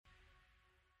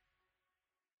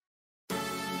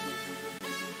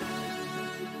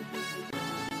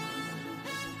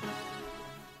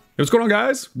What's going on,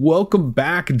 guys? Welcome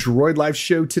back. Droid Life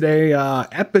Show today,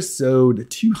 episode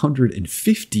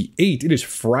 258. It is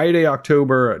Friday,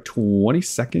 October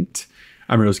 22nd.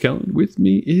 I'm Rose Kellen. With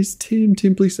me is Tim.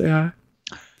 Tim, please say hi.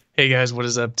 Hey guys, what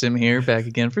is up? Tim here, back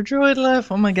again for Droid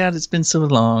Life. Oh my god, it's been so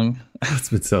long. It's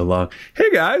been so long. Hey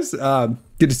guys,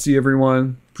 good to see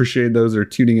everyone. Appreciate those that are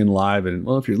tuning in live. And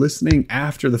well, if you're listening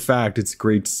after the fact, it's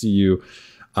great to see you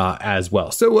as well.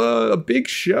 So a big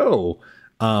show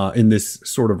in this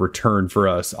sort of return for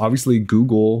us. Obviously,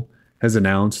 Google has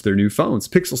announced their new phones,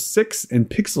 Pixel 6 and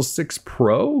Pixel 6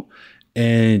 Pro.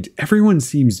 And everyone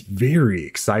seems very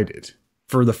excited.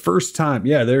 For the first time,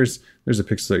 yeah, there's a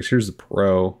Pixel 6. Here's the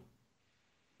Pro.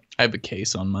 I have a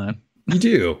case on mine. You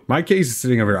do. My case is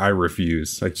sitting over here. I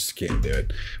refuse. I just can't do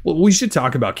it. Well, we should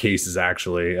talk about cases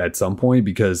actually at some point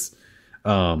because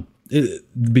of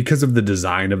the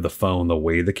design of the phone, the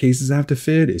way the cases have to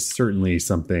fit is certainly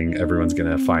something everyone's going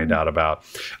to find out about.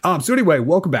 So anyway,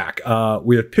 welcome back.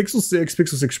 We have Pixel 6,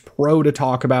 Pixel 6 Pro to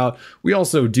talk about. We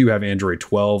also do have Android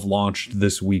 12 launched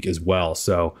this week as well.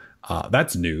 So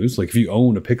that's news. Like if you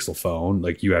own a Pixel phone,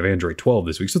 like you have Android 12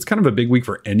 this week. So it's kind of a big week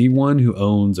for anyone who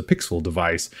owns a Pixel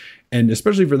device. And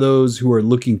especially for those who are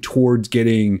looking towards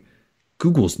getting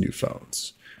Google's new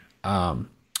phones,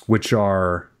 which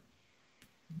are,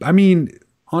 I mean,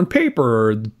 on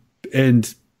paper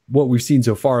and what we've seen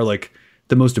so far, like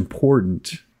the most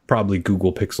important, probably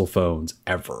Google Pixel phones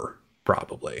ever,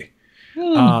 probably.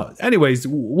 Anyways,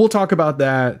 we'll talk about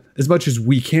that as much as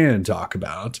we can talk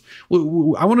about.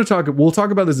 We'll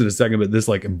talk about this in a second, but this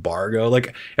like embargo,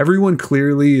 like everyone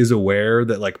clearly is aware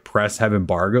that like press have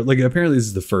embargo. Like apparently this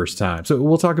is the first time. So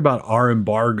we'll talk about our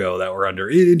embargo that we're under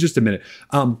in just a minute.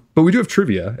 But we do have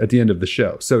trivia at the end of the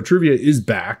show. So trivia is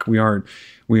back. We aren't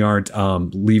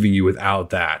leaving you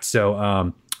without that.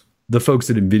 So the folks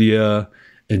at NVIDIA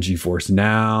and GeForce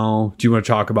Now. Do you want to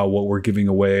talk about what we're giving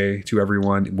away to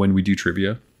everyone when we do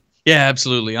trivia? Yeah,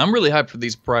 absolutely. I'm really hyped for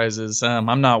these prizes.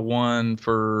 I'm not one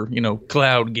for,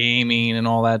 cloud gaming and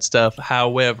all that stuff.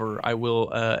 However, I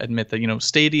will admit that,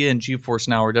 Stadia and GeForce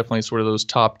Now are definitely sort of those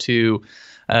top two,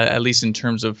 at least in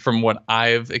terms of from what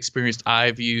I've experienced,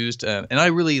 I've used. And I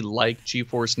really like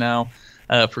GeForce Now.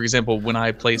 For example, when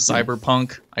I play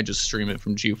Cyberpunk, I just stream it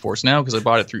from GeForce Now because I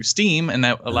bought it through Steam, and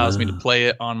that allows me to play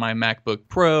it on my MacBook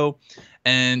Pro,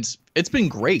 and it's been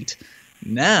great.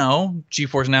 Now,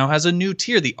 GeForce Now has a new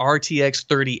tier, the RTX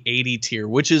 3080 tier,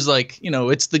 which is like,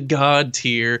 it's the God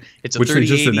tier. It's a which they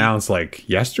just announced like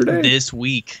yesterday? This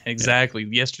week, exactly,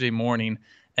 yesterday morning,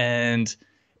 and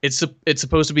it's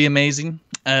supposed to be amazing.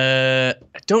 I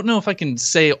don't know if I can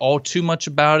say all too much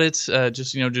about it,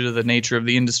 just due to the nature of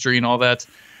the industry and all that.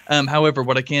 However,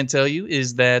 what I can tell you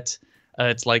is that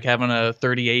it's like having a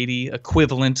 3080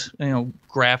 equivalent,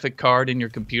 graphic card in your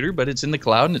computer, but it's in the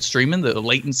cloud and it's streaming. The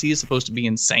latency is supposed to be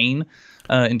insane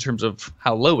in terms of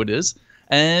how low it is,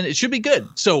 and it should be good.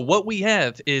 So what we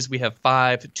have is 5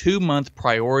 2-month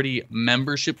priority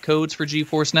membership codes for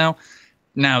GeForce Now.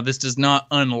 Now, this does not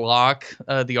unlock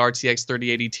the RTX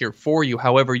 3080 tier for you.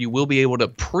 However, you will be able to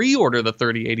pre-order the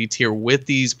 3080 tier with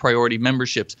these priority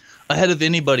memberships ahead of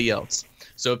anybody else.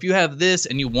 So if you have this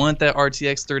and you want that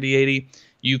RTX 3080,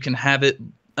 you can have it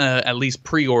at least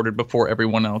pre-ordered before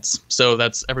everyone else. So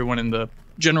that's everyone in the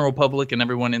general public and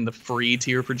everyone in the free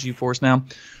tier for GeForce Now.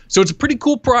 So it's a pretty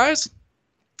cool prize.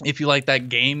 If you like that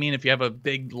gaming, if you have a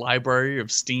big library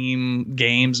of Steam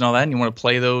games and all that, and you want to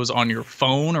play those on your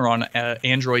phone or on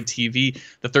Android TV,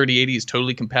 the 3080 is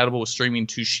totally compatible with streaming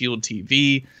to Shield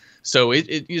TV. So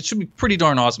it should be pretty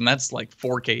darn awesome. That's like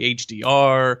 4K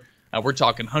HDR. We're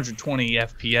talking 120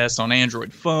 FPS on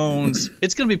Android phones.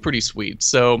 It's going to be pretty sweet.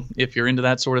 So if you're into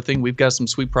that sort of thing, we've got some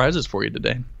sweet prizes for you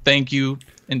today. Thank you,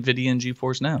 NVIDIA and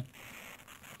GeForce Now.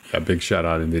 Yeah, big shout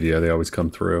out NVIDIA. They always come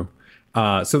through.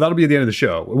 So that'll be at the end of the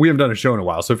show. We haven't done a show in a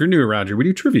while. So if you're new around here, we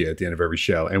do trivia at the end of every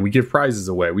show and we give prizes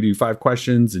away. We do 5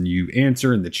 questions and you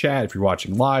answer in the chat if you're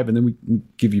watching live, and then we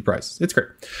give you prizes. It's great.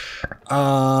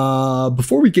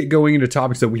 Before we get going into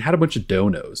topics, though, we had a bunch of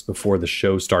donos before the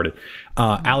show started.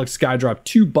 Alex Sky dropped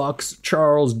 $2.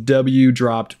 Charles W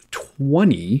dropped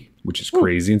 20, which is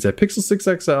crazy, and said Pixel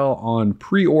 6 XL on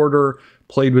pre-order.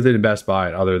 Played with it in Best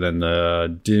Buy, other than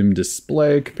the dim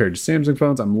display compared to Samsung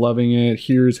phones. I'm loving it.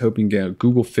 Here's hoping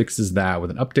Google fixes that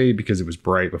with an update because it was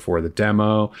bright before the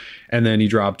demo. And then he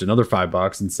dropped another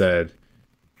 $5 and said,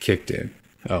 kicked in.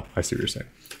 Oh, I see what you're saying.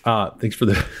 Thanks for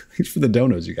the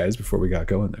donos, you guys, before we got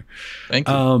going there. Thank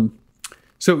you.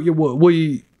 So yeah,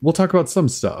 we'll talk about some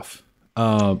stuff.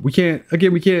 We can't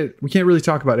really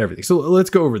talk about everything. So let's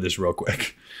go over this real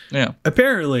quick. Yeah.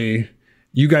 Apparently,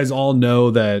 you guys all know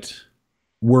that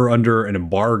we're under an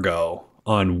embargo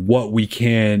on what we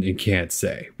can and can't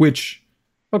say, which,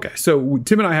 okay, so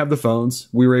Tim and I have the phones.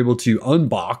 We were able to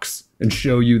unbox and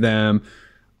show you them,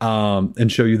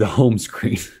 and show you the home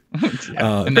screen.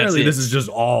 Apparently this is just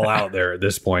all out there at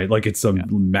this point. Like it's some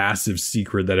massive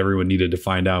secret that everyone needed to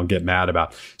find out and get mad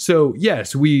about. So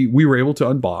yes, we were able to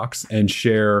unbox and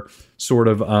share sort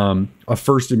of a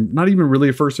first, not even really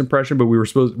a first impression, but we were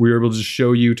able to just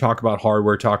show you, talk about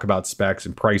hardware, talk about specs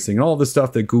and pricing and all the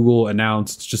stuff that Google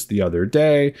announced just the other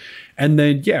day. And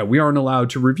then we aren't allowed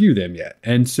to review them yet.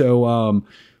 And so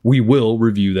we will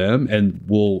review them, and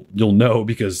you'll know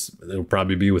because it'll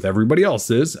probably be with everybody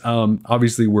else's.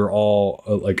 Obviously, we're all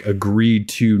like agreed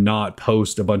to not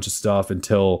post a bunch of stuff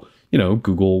until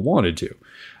Google wanted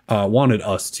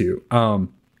us to.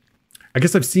 I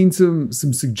guess I've seen some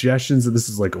suggestions that this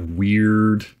is like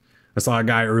weird. I saw a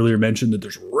guy earlier mention that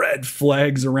there's red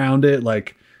flags around it.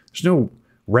 Like there's no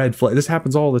red flag. This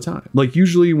happens all the time. Like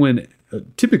usually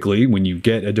typically when you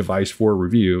get a device for a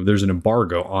review, there's an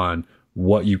embargo on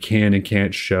what you can and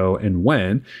can't show and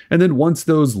when. And then once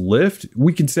those lift,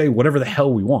 we can say whatever the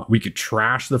hell we want. We could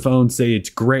trash the phone, say it's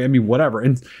great. I mean, whatever.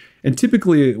 And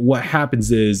typically what happens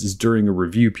is during a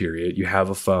review period, you have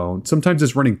a phone. Sometimes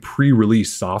it's running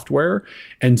pre-release software.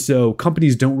 And so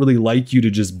companies don't really like you to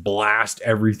just blast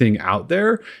everything out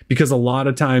there, because a lot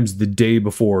of times the day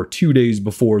before, 2 days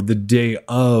before, the day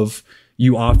of,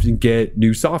 you often get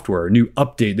new software, new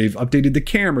update. They've updated the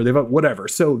camera, whatever.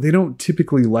 So they don't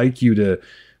typically like you to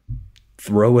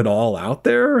throw it all out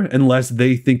there unless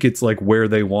they think it's like where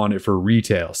they want it for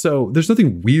retail. So there's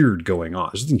nothing weird going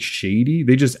on. There's nothing shady.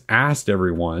 They just asked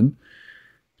everyone,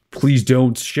 please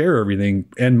don't share everything.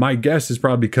 And my guess is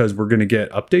probably because we're going to get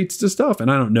updates to stuff.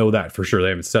 And I don't know that for sure. They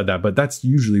haven't said that, but that's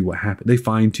usually what happened. They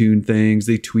fine tune things,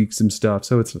 they tweak some stuff.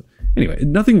 So anyway,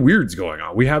 nothing weird's going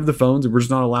on. We have the phones and we're just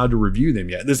not allowed to review them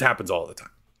yet. This happens all the time.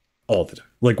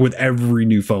 Like with every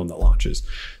new phone that launches.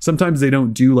 Sometimes they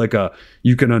don't do like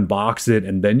you can unbox it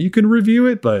and then you can review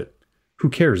it, but who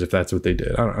cares if that's what they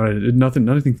did?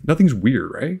 Nothing's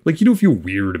weird, right? Like you don't feel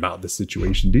weird about this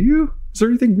situation, do you? Is there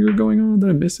anything weird going on that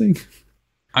I'm missing?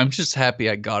 I'm just happy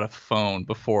I got a phone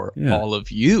before all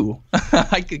of you.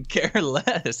 I could care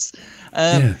less.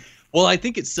 Well, I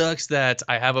think it sucks that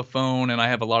I have a phone and I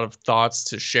have a lot of thoughts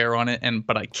to share on it,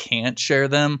 but I can't share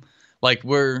them. Like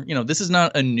this is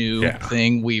not a new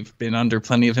thing. We've been under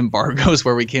plenty of embargoes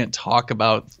where we can't talk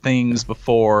about things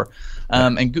before.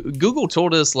 And Google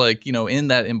told us in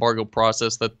that embargo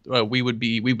process that we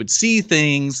would see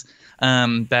things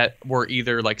that were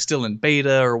either like still in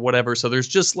beta or whatever. So there's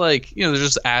just there's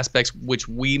just aspects which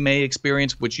we may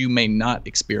experience, which you may not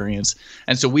experience.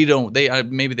 And so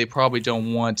maybe they probably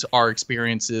don't want our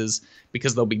experiences,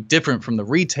 because they'll be different from the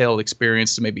retail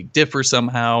experience, to maybe differ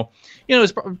somehow.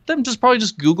 It's them probably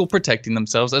just Google protecting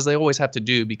themselves, as they always have to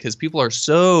do, because people are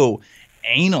so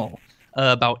anal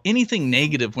about anything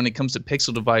negative when it comes to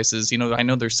Pixel devices. I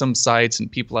know there's some sites and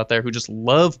people out there who just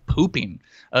love pooping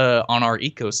on our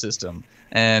ecosystem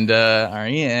and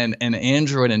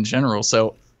Android in general.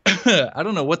 So I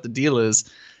don't know what the deal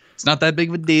is. It's not that big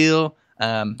of a deal.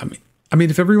 I mean,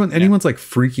 if anyone's like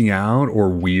freaking out or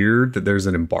weird that there's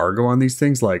an embargo on these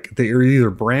things, like they are either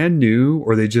brand new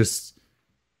or they just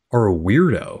are a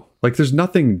weirdo. Like there's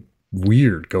nothing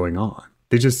weird going on.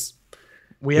 They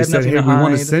said, hey, we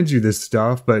want to send you this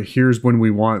stuff, but here's when we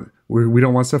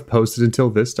don't want stuff posted until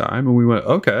this time. And we went,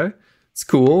 okay, it's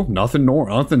cool. Nothing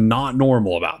not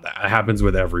normal about that. It happens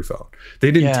with every phone.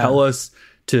 They didn't tell us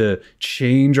to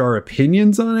change our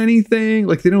opinions on anything.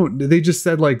 Like they just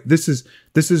said like, this is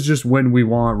just when we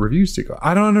want reviews to go.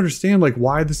 I don't understand like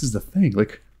why this is the thing.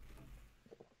 Like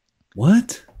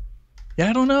what? Yeah,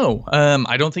 I don't know.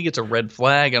 I don't think it's a red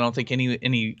flag. I don't think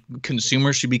any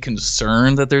consumer should be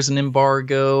concerned that there's an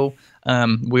embargo.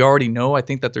 We already know, I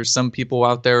think, that there's some people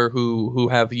out there who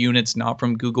have units not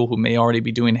from Google who may already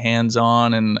be doing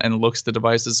hands-on and looks at the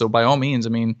devices. So by all means, I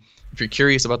mean, if you're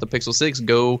curious about the Pixel 6,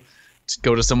 go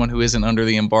to someone who isn't under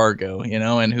the embargo,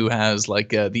 and who has like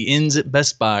the ins at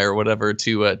Best Buy or whatever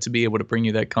to be able to bring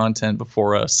you that content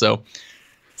before us. So.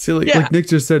 See, like Nick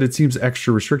just said, it seems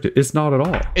extra restricted. It's not at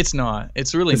all. It's not.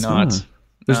 It's really not.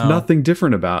 There's nothing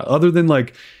different about it, other than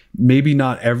like maybe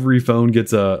not every phone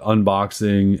gets a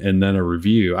unboxing and then a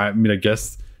review. I mean, I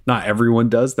guess not everyone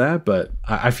does that, but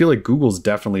I feel like Google's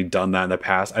definitely done that in the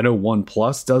past. I know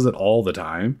OnePlus does it all the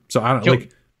time. So I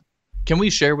don't Can we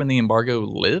share when the embargo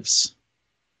lifts?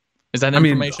 Is that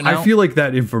information out? I feel like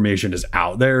that information is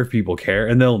out there if people care,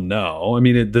 and they'll know. I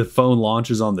mean, the phone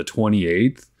launches on the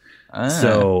 28th.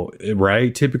 So,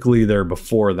 right, typically they're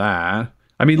before that.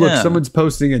 I mean, look, Yeah. someone's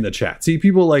posting in the chat. See,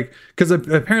 people like, because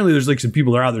apparently there's like some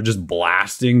people that are out there just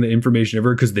blasting the information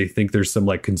everywhere because they think there's some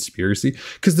like conspiracy.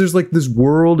 Because there's like this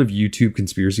world of YouTube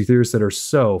conspiracy theorists that are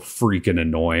so freaking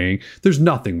annoying. There's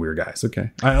nothing weird, guys.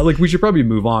 Okay, like we should probably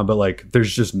move on, but like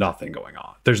there's just nothing going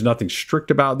on. There's nothing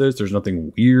strict about this. There's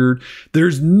nothing weird.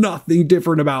 There's nothing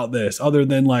different about this other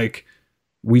than like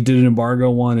we did an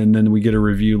embargo one and then we get a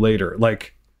review later.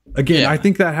 Like. Again, I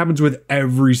think that happens with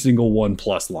every single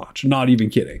OnePlus launch. Not even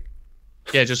kidding.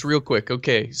 Yeah, just real quick.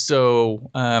 Okay, so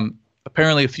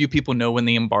apparently a few people know when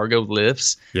the embargo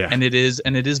lifts, and it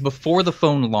is before the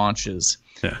phone launches.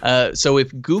 Yeah. So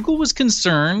if Google was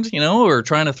concerned, or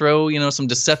trying to throw, some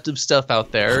deceptive stuff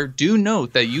out there, do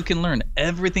note that you can learn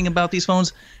everything about these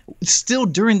phones still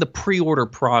during the pre-order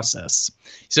process.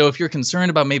 So if you're concerned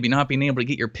about maybe not being able to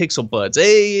get your Pixel Buds,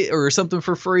 or something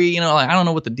for free, I don't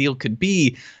know what the deal could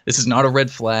be. This is not a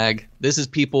red flag. This is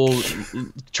people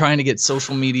trying to get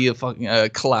social media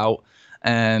clout,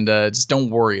 and just don't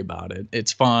worry about it.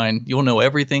 It's fine. You'll know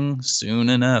everything soon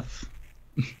enough.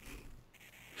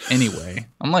 Anyway,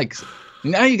 I'm like,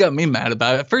 now you got me mad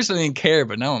about it. At first I didn't care,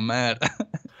 but now I'm mad.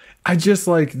 I just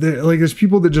like there's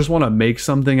people that just want to make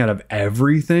something out of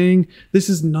everything. This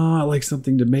is not like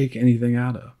something to make anything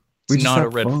out of. It's not a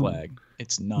red flag.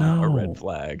 It's not a red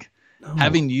flag. No.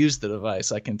 Having used the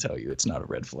device, I can tell you it's not a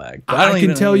red flag. But I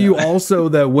can tell you also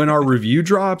that when our review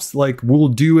drops, like we'll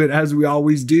do it as we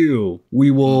always do. We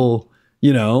will,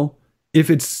 if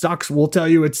it sucks, we'll tell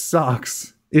you it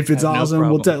sucks. If it's awesome,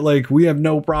 we'll tell, like, we have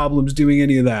no problems doing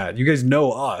any of that. You guys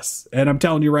know us. And I'm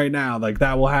telling you right now, like,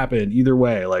 that will happen either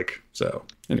way. Like, so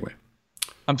anyway.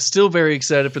 I'm still very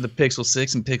excited for the Pixel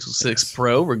 6 and Pixel 6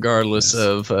 Pro, regardless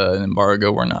of an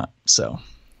embargo or not. So.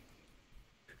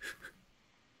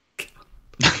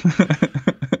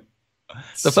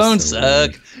 The phones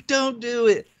suck. Don't do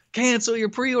it. Cancel your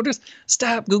pre-orders.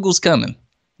 Stop. Google's coming.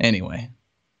 Anyways,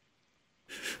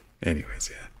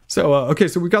 yeah. So, okay,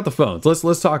 so we've got the phones. Let's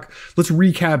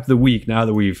recap the week now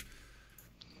that we've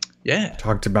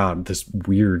talked about this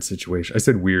weird situation. I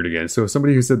said weird again. So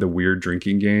somebody who said the weird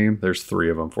drinking game, there's 3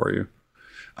 of them for you.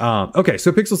 Okay,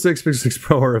 so Pixel 6, Pixel 6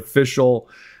 Pro are official.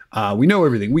 We know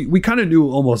everything. We kind of knew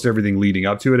almost everything leading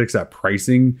up to it except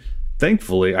pricing.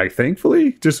 Thankfully,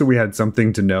 just so we had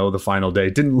something to know the final day.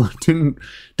 Didn't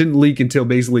leak until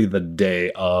basically the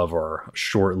day of or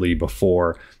shortly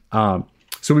before.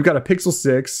 So we've got a Pixel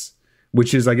 6,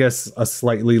 which is, I guess, a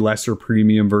slightly lesser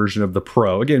premium version of the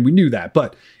Pro. Again, we knew that,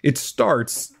 but it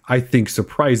starts, I think,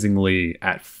 surprisingly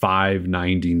at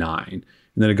 $599, and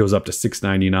then it goes up to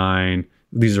 $699.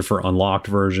 These are for unlocked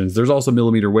versions. There's also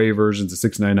millimeter wave versions of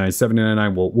 $699,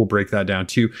 $799. We'll break that down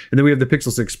too. And then we have the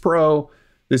Pixel 6 Pro,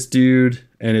 this dude,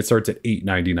 and it starts at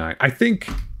 $899.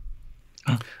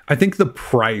 I think the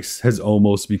price has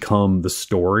almost become the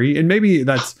story, and maybe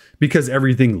that's because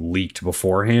everything leaked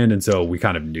beforehand, and so we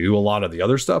kind of knew a lot of the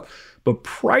other stuff, but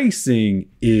pricing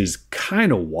is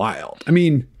kind of wild. I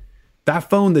mean, that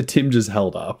phone that Tim just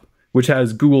held up, which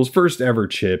has Google's first ever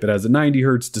chip, it has a 90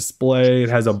 hertz display, it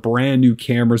has a brand new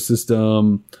camera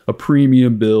system, a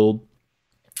premium build,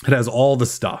 it has all the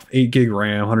stuff, 8 gig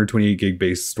RAM, 128 gig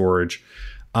base storage,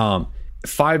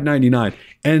 $599.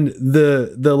 And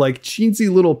the like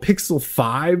chintzy little Pixel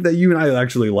 5 that you and I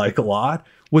actually like a lot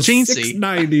was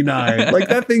 $699. Like,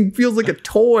 that thing feels like a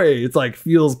toy. It's like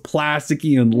feels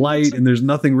plasticky and light, and there's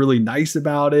nothing really nice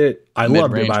about it. I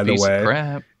loved it, by the way.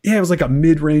 Crap. Yeah, it was like a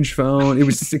mid-range phone. It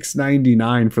was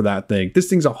 $699 for that thing. This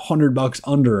thing's $100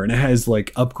 under, and it has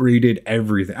like upgraded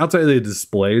everything. Outside of the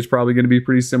display is probably going to be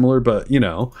pretty similar, but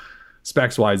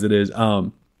specs wise it is.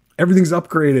 Everything's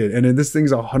upgraded, and then this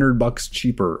thing's $100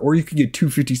 cheaper, or you could get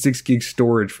 256 gig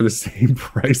storage for the same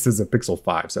price as a Pixel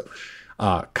 5. So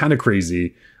kind of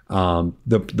crazy.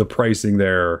 The pricing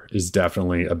there is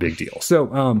definitely a big deal.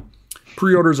 So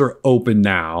pre-orders are open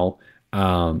now.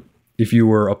 If you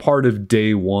were a part of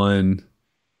day one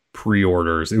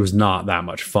pre-orders, it was not that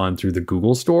much fun through the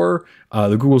Google store.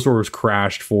 The Google store was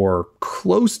crashed for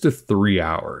close to 3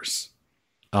 hours.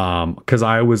 Because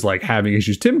I was like having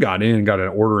issues. Tim got in and got an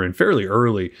order in fairly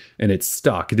early, and it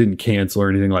stuck. It didn't cancel or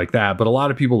anything like that. But a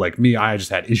lot of people like me, I just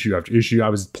had issue after issue. I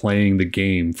was playing the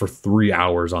game for 3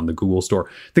 hours on the Google store.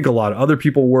 I think a lot of other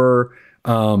people were.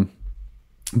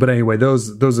 But anyway,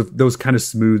 those kind of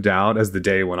smoothed out as the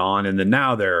day went on, and then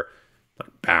now they're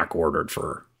back ordered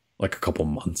for like a couple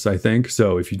months, I think.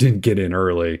 So if you didn't get in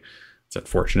early, It's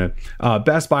unfortunate.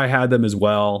 Best Buy had them as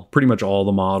well. Pretty much all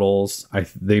the models.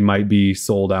 They might be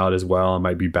sold out as well. It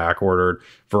might be back ordered.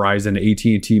 Verizon,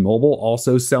 AT&T Mobile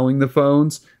also selling the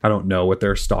phones. I don't know what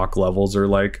their stock levels are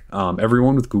like.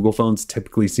 Everyone with Google phones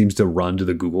typically seems to run to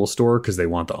the Google store because they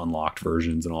want the unlocked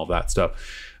versions and all of that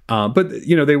stuff. But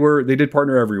you know, they did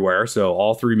partner everywhere. So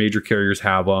all three major carriers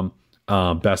have them.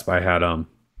 Best Buy had them.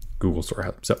 Google store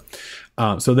had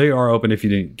them. So they are open. If you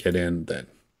didn't get in, then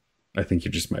I think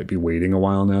you just might be waiting a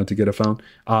while now to get a phone.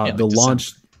 The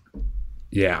launch.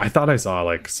 Yeah, I thought I saw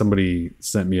like somebody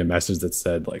sent me a message that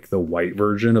said like the white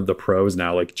version of the Pro is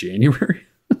now like January,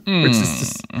 which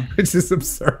is just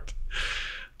absurd.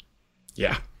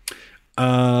 Yeah.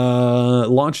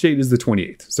 Launch date is the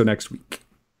 28th. So next week.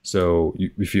 So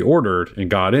if you ordered and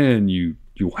got in,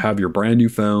 you'll have your brand new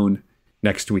phone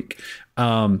next week.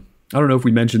 I don't know if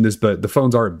we mentioned this, but the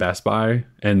phones are at Best Buy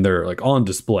and they're like on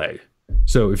display.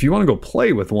 So if you want to go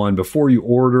play with one before you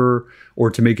order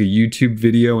or to make a YouTube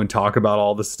video and talk about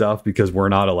all the stuff because we're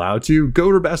not allowed to,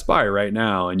 go to Best Buy right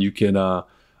now and you can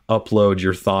upload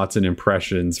your thoughts and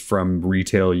impressions from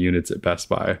retail units at Best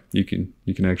Buy. You can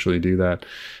actually do that.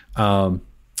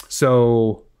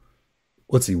 So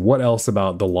let's see, what else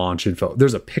about the launch info?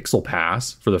 There's a Pixel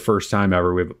Pass for the first time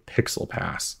ever. We have a Pixel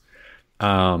Pass.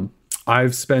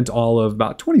 I've spent all of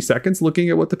about 20 seconds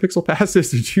looking at what the Pixel Pass is.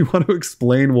 Did you want to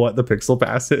explain what the Pixel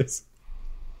Pass is?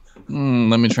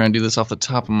 Let me try and do this off the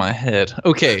top of my head.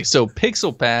 Okay, so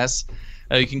Pixel Pass,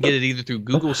 you can get it either through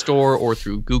Google Store or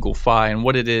through Google Fi. And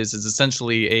what it is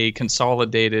essentially a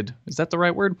consolidated, is that the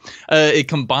right word? It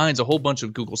combines a whole bunch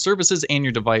of Google services and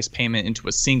your device payment into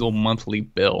a single monthly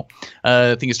bill.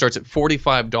 I think it starts at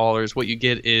 $45. What you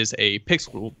get is a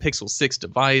Pixel 6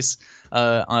 device,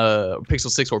 Pixel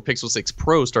 6 or Pixel 6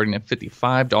 Pro starting at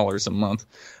 $55 a month.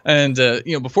 And,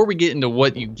 before we get into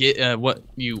what you get,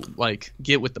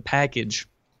 get with the package,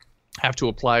 have to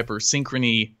apply for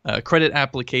Synchrony credit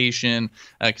application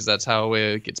because that's how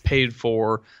it gets paid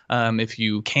for. If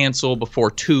you cancel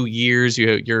before 2 years,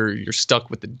 you're stuck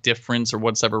with the difference or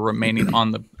whatever remaining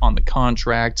on the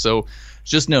contract. So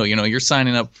just know, you're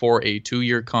signing up for a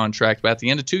 2-year contract, but at the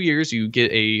end of 2 years, you get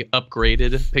a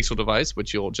upgraded Pixel device,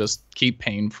 which you'll just keep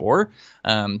paying for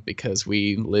because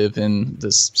we live in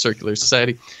this circular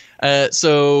society.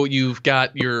 So you've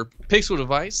got your Pixel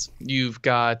device, you've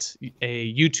got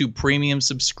a YouTube Premium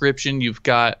subscription, you've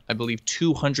got, I believe,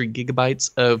 200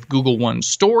 gigabytes of Google One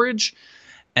storage,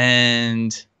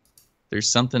 and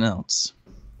there's something else.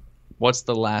 What's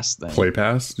the last thing? Play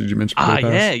Pass? Did you mention Play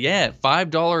Pass? Yeah.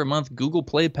 $5 a month Google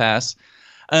Play Pass.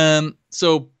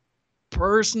 So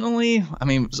personally,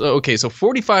 so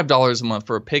 $45 a month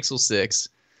for a Pixel 6.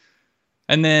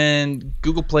 And then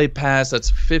Google Play Pass,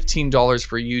 that's $15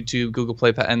 for YouTube, Google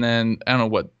Play Pass. And then, I don't know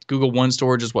what, Google One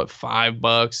storage is what,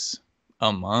 $5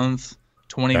 a month?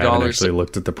 $20. I haven't actually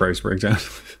looked at the price breakdown.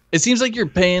 It seems like you're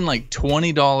paying like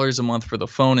 $20 a month for the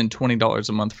phone and $20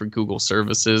 a month for Google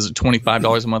services,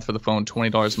 $25 a month for the phone,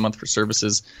 $20 a month for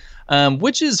services,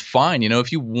 which is fine.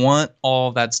 If you want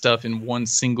all that stuff in one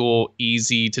single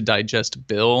easy to digest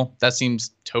bill, that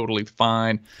seems totally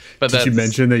fine. But did you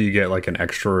mention that you get like an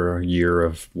extra year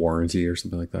of warranty or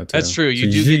something like that too? That's true.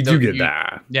 You do get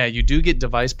that. Yeah, you do get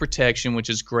device protection, which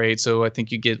is great. So I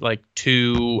think you get like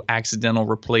 2 accidental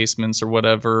replacements or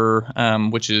whatever,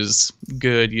 which is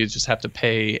good. You just have to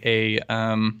pay a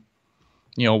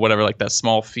whatever, like that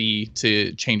small fee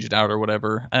to change it out or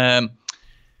whatever.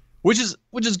 Which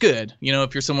is good.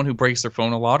 If you're someone who breaks their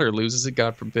phone a lot or loses it,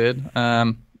 God forbid,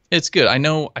 it's good. I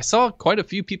know I saw quite a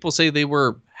few people say they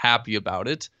were happy about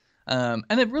it. And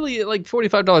it really, like,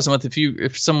 $45 a month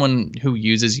if someone who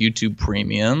uses YouTube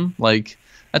Premium, like,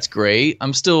 that's great.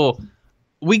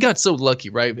 We got so lucky,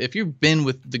 right? If you've been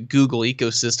with the Google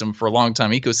ecosystem for a long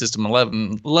time, ecosystem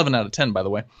 11 out of 10, by the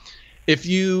way. If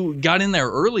you got in there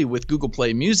early with Google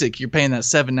Play Music, you're paying that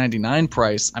 $7.99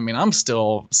 price. I mean, I'm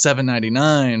still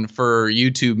 $7.99 for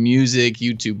YouTube Music,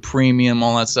 YouTube Premium,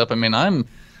 all that stuff. I mean, I'm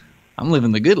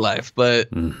living the good life, but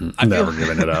I'm never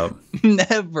giving it up.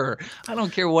 Never. I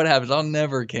don't care what happens. I'll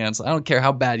never cancel. I don't care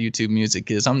how bad YouTube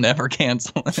Music is. I'm never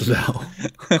canceling. No.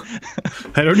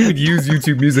 I don't even use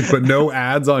YouTube Music, but no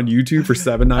ads on YouTube for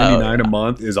 $7.99 a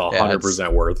month is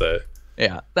 100% worth it.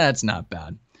 Yeah, that's not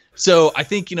bad. So I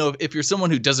think, if you're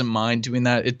someone who doesn't mind doing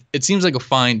that, it seems like a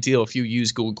fine deal if you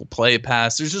use Google Play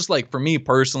Pass. There's just, like, for me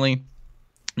personally,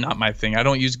 not my thing. I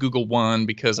don't use Google One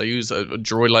because I use a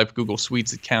Droid Life Google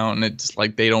Suites account, and it's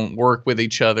like they don't work with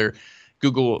each other.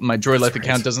 My Droid Life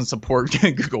account doesn't support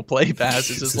Google Play Pass.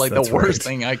 It's just like the worst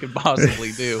thing I could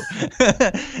possibly do.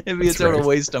 It'd be a total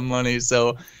waste of money.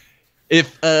 So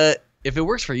if it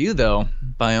works for you, though,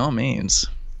 by all means,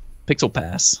 Pixel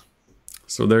Pass.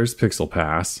 So there's Pixel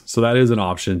Pass. So that is an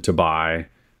option to buy.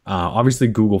 Obviously,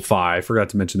 Google Fi. Forgot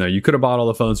to mention that you could have bought all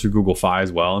the phones through Google Fi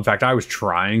as well. In fact, I was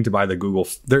trying to buy the Google.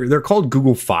 They're called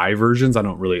Google Fi versions. I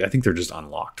think they're just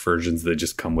unlocked versions that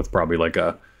just come with probably like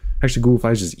a. Actually, Google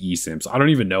Fi is just eSIM. So I don't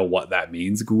even know what that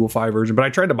means, Google Fi version. But I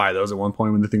tried to buy those at one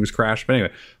point when the thing was crashed. But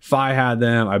anyway, Fi had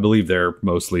them. I believe they're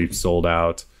mostly sold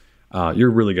out.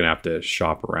 You're really going to have to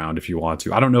shop around if you want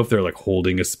to. I don't know if they're like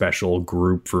holding a special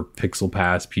group for Pixel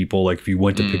Pass people. Like if you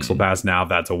went to Pixel Pass now, if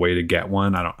that's a way to get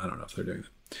one. I don't know if they're doing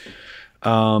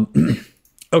that.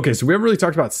 Okay, so we haven't really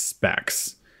talked about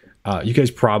specs. You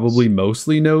guys probably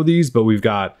mostly know these, but we've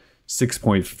got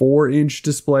 6.4 inch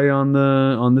display on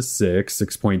the 6,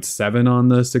 6.7 on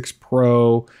the 6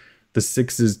 Pro. The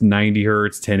 6 is 90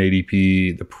 hertz,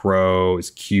 1080p. The Pro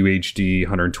is QHD,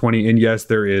 120. And yes,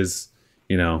 there is,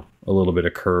 a little bit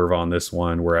of curve on this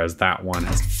one, whereas that one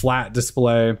has flat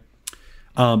display.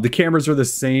 The cameras are the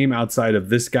same outside of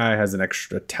this guy has an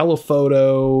extra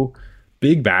telephoto.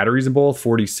 Big batteries in both,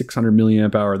 4,600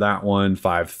 milliamp hour, that one,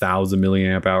 5,000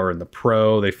 milliamp hour in the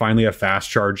Pro. They finally have fast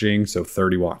charging, so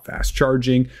 30 watt fast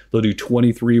charging. They'll do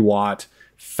 23 watt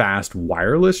fast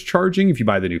wireless charging if you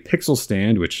buy the new Pixel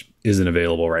stand, which isn't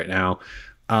available right now.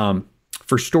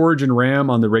 For storage and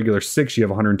RAM on the regular 6, you have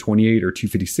 128 or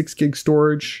 256 gig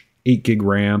storage, 8 gig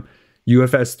RAM.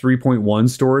 UFS 3.1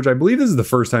 storage. I believe this is the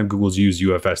first time Google's used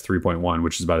UFS 3.1,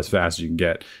 which is about as fast as you can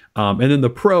get. And then the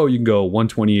Pro, you can go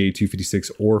 128,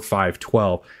 256, or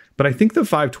 512. But I think the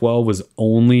 512 was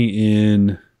only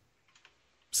in...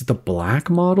 Was it the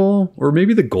black model? Or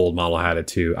maybe the gold model had it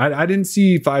too. I didn't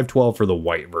see 512 for the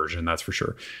white version, that's for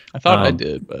sure. I thought I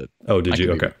did, but... Oh, did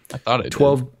you? Okay. I thought I did.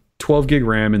 12 gig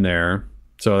RAM in there.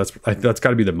 So that's got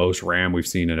to be the most RAM we've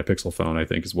seen in a Pixel phone, I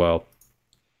think, as well.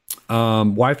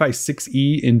 Wi-Fi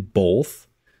 6E in both,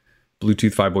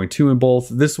 Bluetooth 5.2 in both.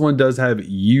 This one does have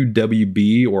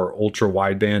UWB or ultra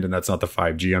wideband, and that's not the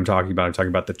 5G I'm talking about. I'm talking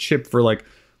about the chip for like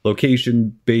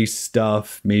location based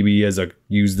stuff. Maybe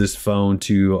use this phone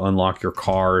to unlock your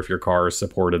car if your car is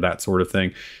supported, that sort of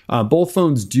thing. Both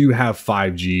phones do have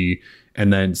 5G,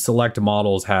 and then select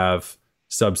models have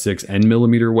sub 6 and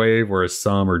millimeter wave, whereas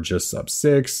some are just sub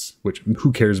 6, which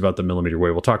who cares about the millimeter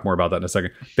wave? We'll talk more about that in a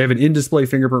second. They have an in-display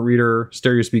fingerprint reader,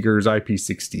 stereo speakers,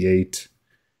 IP68,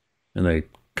 and they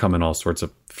come in all sorts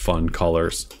of fun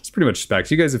colors. It's pretty much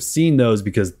specs. You guys have seen those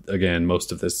because, again,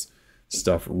 most of this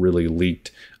stuff really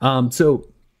leaked. So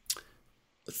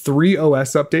 3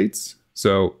 OS updates.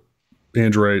 So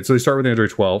Android. So they start with Android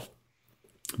 12.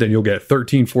 Then you'll get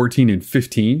 13, 14, and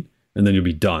 15. And then you'll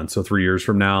be done. So 3 years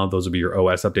from now, those will be your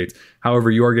OS updates. However,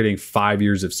 you are getting 5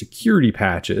 years of security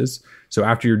patches. So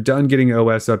after you're done getting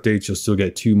OS updates, you'll still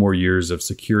get 2 more years of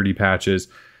security patches.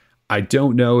 I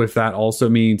don't know if that also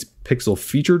means Pixel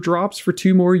feature drops for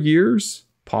 2 more years,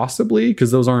 possibly,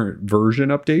 because those aren't version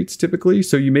updates typically.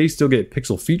 So you may still get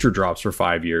Pixel feature drops for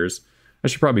 5 years. I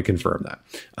should probably confirm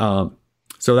that.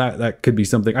 So that could be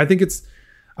something. I think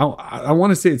I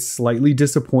want to say it's slightly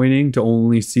disappointing to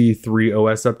only see 3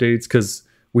 OS updates because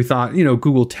we thought,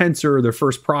 Google Tensor, their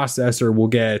first processor, will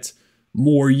get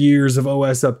more years of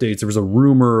OS updates. There was a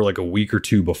rumor like a week or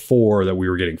 2 before that we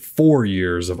were getting 4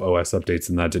 years of OS updates,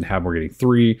 and that didn't happen. We're getting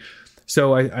 3.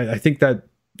 So I think that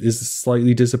is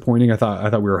slightly disappointing. I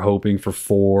thought we were hoping for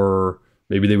 4.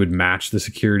 Maybe they would match the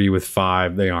security with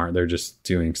 5. They aren't. They're just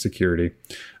doing security.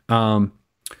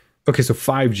 Okay, so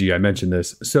 5G, I mentioned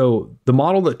this. So the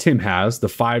model that Tim has, the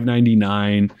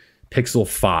 599 Pixel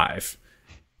 5,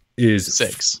 is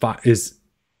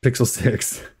Pixel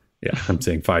 6. Yeah, I'm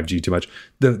saying 5G too much.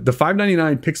 The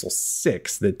 599 Pixel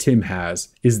 6 that Tim has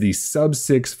is the sub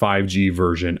 6 5G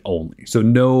version only. So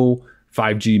no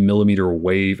 5G millimeter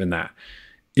wave in that.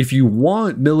 If you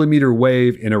want millimeter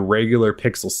wave in a regular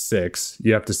Pixel 6,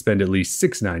 you have to spend at least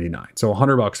 $699. So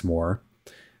 $100 more.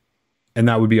 And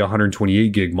that would be a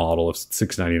 128 gig model of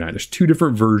 $699. There's 2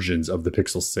 different versions of the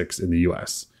Pixel 6 in the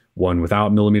US. One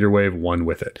without millimeter wave, one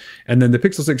with it. And then the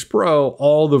Pixel 6 Pro,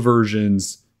 all the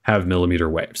versions have millimeter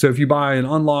wave. So if you buy an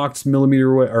unlocked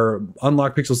millimeter wave or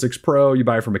unlocked Pixel 6 Pro, you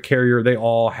buy it from a carrier, they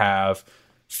all have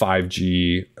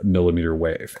 5G millimeter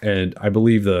wave. And I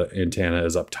believe the antenna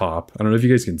is up top. I don't know if you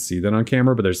guys can see that on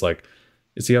camera, but there's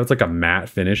see how it's like a matte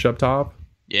finish up top?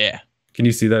 Yeah. Can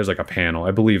you see that? There's like a panel.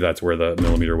 I believe that's where the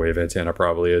millimeter wave antenna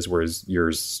probably is, whereas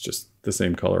yours is just the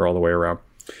same color all the way around.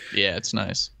 Yeah, it's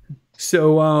nice.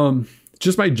 So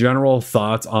just my general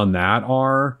thoughts on that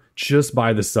are just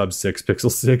buy the sub 6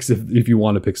 Pixel 6 if you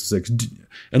want a Pixel 6.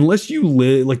 Unless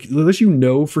you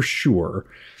know for sure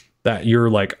that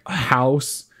your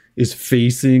house is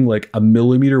facing like a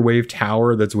millimeter wave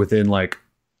tower that's within like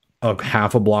a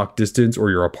half a block distance, or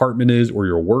your apartment is, or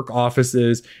your work office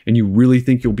is, and you really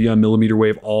think you'll be on millimeter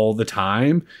wave all the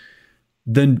time,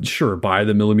 then sure, buy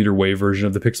the millimeter wave version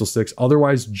of the Pixel 6.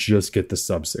 Otherwise, just get the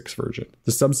sub 6 version.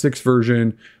 The sub 6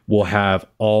 version will have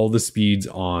all the speeds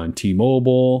on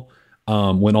T-Mobile.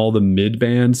 When all the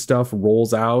mid-band stuff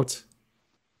rolls out.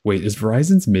 Wait, is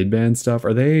Verizon's mid-band stuff,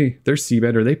 their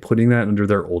C-band, are they putting that under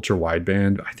their ultra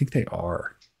wideband? I think they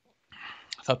are.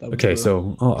 I thought that was okay.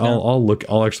 So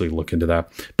I'll actually look into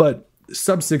that. But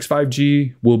sub 6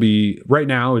 5G will be, right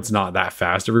now it's not that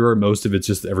fast everywhere. Most of it's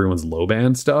just everyone's low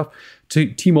band stuff.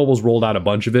 T-Mobile's rolled out a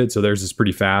bunch of it, so theirs is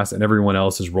pretty fast, and everyone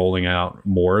else is rolling out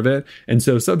more of it. And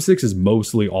so sub 6 is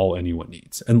mostly all anyone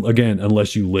needs. And again,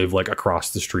 unless you live like across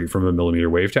the street from a millimeter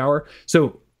wave tower.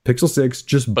 So Pixel 6,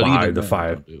 just buy the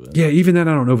 5. Yeah, even then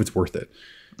I don't know if it's worth it.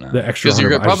 No. The extra, because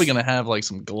you're probably going to have like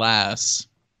some glass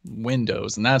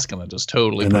windows, and that's going to just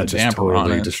totally put a damper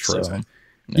on it. Destroy it.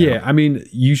 Yeah, I mean,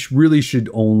 you really should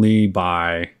only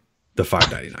buy the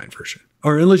 $599 version,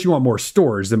 or unless you want more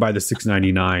storage, then buy the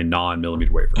 $699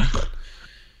 non-millimeter wave version.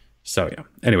 So yeah.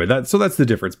 Anyway, that's the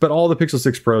difference. But all the Pixel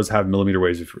 6 Pros have millimeter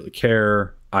waves if you really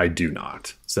care. I do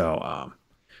not. So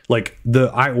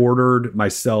I ordered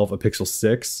myself a Pixel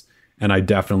 6, and I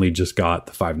definitely just got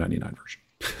the $599 version.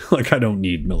 Like, I don't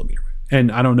need millimeter wave. And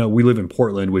I don't know, we live in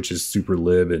Portland, which is super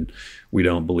lib, and we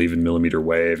don't believe in millimeter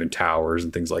wave and towers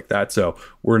and things like that. So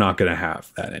we're not going to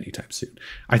have that anytime soon.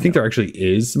 I think there actually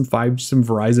is some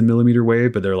Verizon millimeter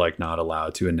wave, but they're like not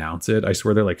allowed to announce it. I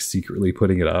swear they're like secretly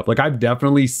putting it up. Like, I've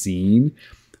definitely seen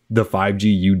the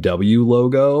 5G UW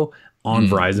logo on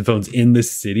Verizon phones in this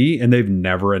city, and they've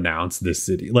never announced this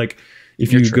city. Like,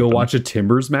 if you go watch a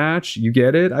Timbers match, you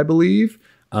get it, I believe.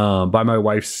 By my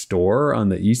wife's store on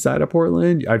the east side of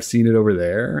Portland. I've seen it over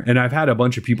there, and I've had a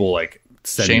bunch of people like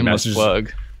sending shameless messages.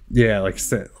 Plug. Yeah, like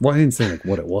I didn't say like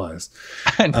what it was.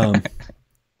 Real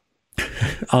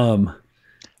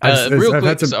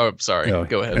quick. Sorry.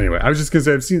 Go ahead. Anyway, I was just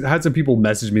gonna say had some people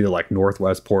message me that like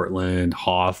Northwest Portland,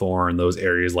 Hawthorne, those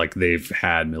areas, like they've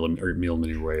had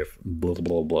millimeter wave, blah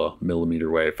blah blah, millimeter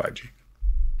wave 5G.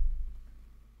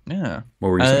 Yeah. What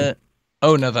were you saying?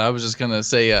 Oh, nothing. I was just going to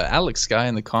say, Alex Sky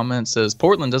in the comments says,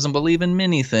 Portland doesn't believe in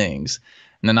many things.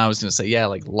 And then I was going to say, yeah,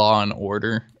 like law and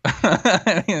order.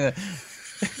 The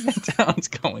town's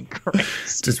going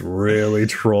crazy. Just really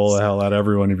troll the hell out of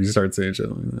everyone if you start saying shit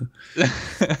like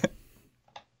that.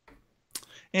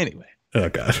 Anyway. Oh,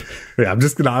 God. Yeah, I'm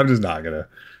just not gonna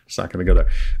go there.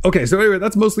 Okay, so anyway,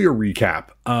 that's mostly a recap.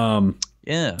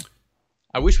 Yeah.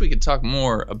 I wish we could talk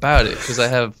more about it, because I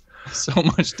have so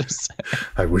much to say.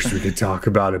 I wish we could talk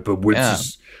about it, but we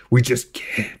just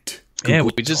can't. Yeah,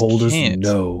 we just told can't.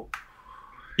 Us no.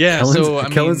 Yeah,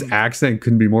 Kellen's accent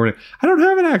couldn't be more. I don't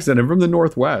have an accent. I'm from the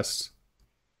Northwest.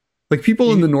 Like,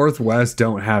 people in the Northwest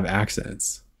don't have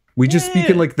accents. We just speak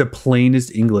in like the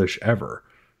plainest English ever.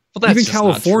 Well, that's even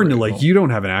California, like, you don't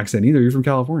have an accent either. You're from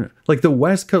California. Like, the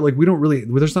West Coast, like, we don't really.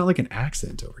 There's not like an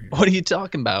accent over here. What are you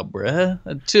talking about, bruh?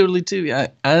 Totally too.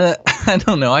 I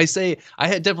don't know. I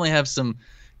definitely have some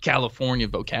California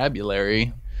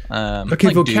vocabulary. Okay,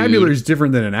 like, vocabulary is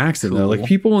different than an accent, though. Like,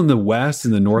 people in the West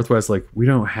and the Northwest, like, we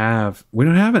don't have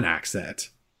an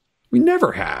accent. We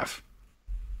never have.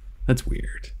 That's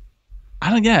weird.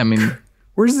 I mean.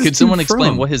 Where's this Could someone from?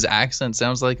 explain what his accent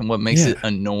sounds like and what makes it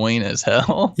annoying as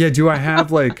hell? Yeah, do I have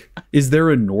like, is there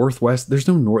a Northwest? There's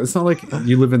no North. It's not like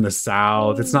you live in the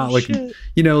South. It's not like,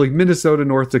 like Minnesota,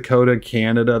 North Dakota,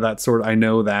 Canada, that sort of, I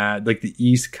know that. Like the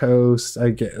East Coast,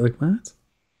 I get like, what?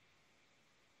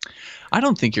 I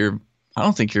don't think your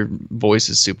voice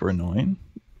is super annoying.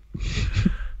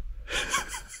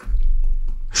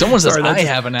 Someone says I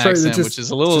have an accent, which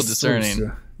is a little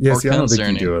discerning. Yeah, see, I don't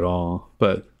think you do at all.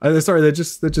 But that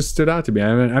just stood out to me.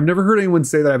 I've never heard anyone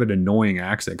say that I have an annoying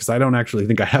accent, because I don't actually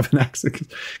think I have an accent,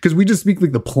 because we just speak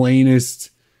like the plainest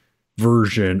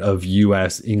version of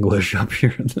U.S. English up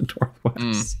here in the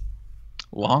Northwest.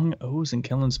 Long O's in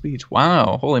Kellen's speech.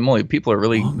 Wow, holy moly, people are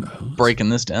really breaking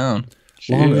this down.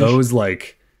 Long O's,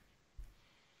 like,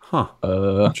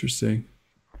 interesting.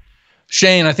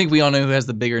 Shane, I think we all know who has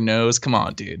the bigger nose. Come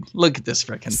on, dude. Look at this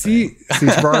freaking thing.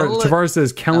 Tavar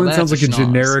says, Kellen sounds like a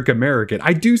generic American.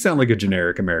 I do sound like a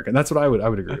generic American. That's what I would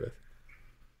agree with.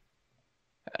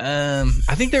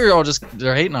 I think they're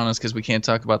hating on us because we can't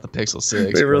talk about the Pixel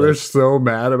 6. They're so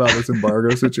mad about this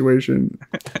embargo situation.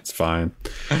 It's fine.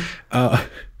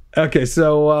 Okay,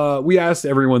 so we asked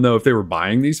everyone, though, if they were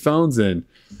buying these phones, and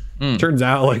turns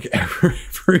out like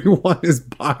everyone is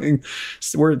buying.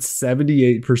 We're at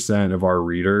 78% of our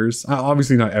readers.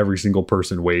 Obviously, not every single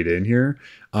person weighed in here,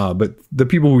 but the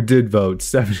people who did vote,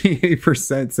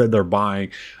 78% said they're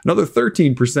buying. Another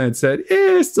 13%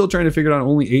 said, still trying to figure it out.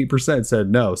 Only 8% said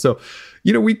no. So,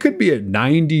 we could be at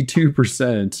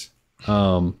 92%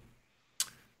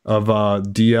 of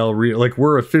DL like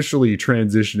we're officially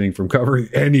transitioning from covering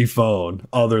any phone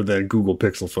other than Google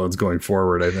Pixel phones going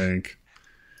forward. I think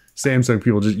Samsung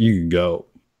people you can go.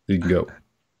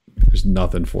 There's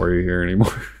nothing for you here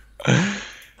anymore. I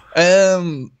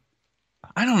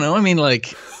don't know. I mean,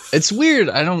 like, it's weird.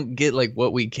 I don't get like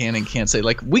what we can and can't say.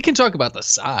 Like, we can talk about the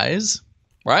size,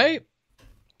 right?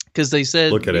 Because they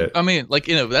said, look at it. I mean, like,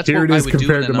 that's here what it is I would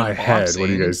compared do to my head. What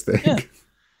do you guys think? Yeah.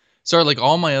 So, like,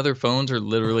 all my other phones are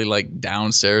literally like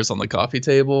downstairs on the coffee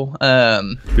table.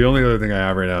 The only other thing I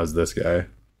have right now is this guy.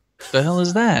 The hell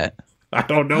is that? I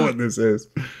don't know what this is.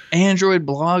 Android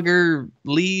blogger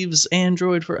leaves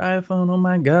Android for iPhone. Oh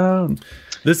my god.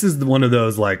 This is one of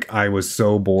those, like, I was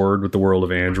so bored with the world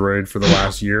of Android for the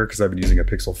last year because I've been using a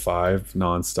Pixel 5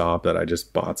 nonstop that I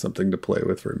just bought something to play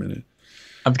with for a minute.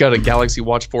 I've got a Galaxy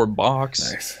Watch 4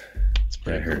 box. Nice. It's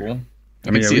pretty cool. I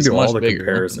mean, we do all the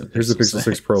comparison. Here's the Pixel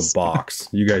 6 Pro box.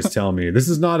 You guys tell me. This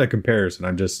is not a comparison.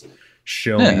 I'm just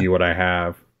showing you what I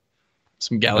have.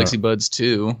 Some Galaxy Buds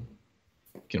too.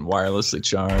 You can wirelessly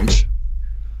charge.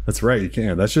 That's right. You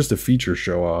can. That's just a feature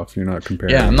show off. You're not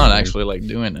comparing. Yeah, I'm not actually like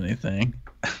doing anything.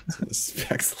 The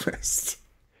specs list.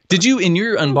 Did you, in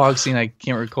your unboxing, I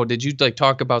can't recall, did you like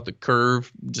talk about the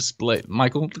curve display?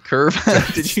 Michael, the curve?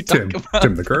 Did you talk about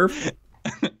Tim, the curve?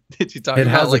 Did you talk it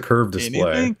about has like, a curved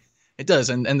display. Anything? It does,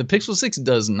 and the Pixel 6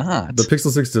 does not. The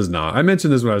Pixel 6 does not. I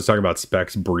mentioned this when I was talking about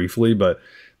specs briefly, but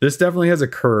this definitely has a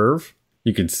curve.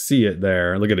 You can see it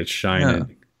there. Look at it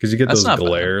shining. Because you get those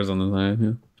glares on the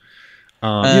side.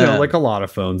 Yeah. Like a lot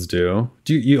of phones do.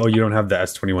 Do you don't have the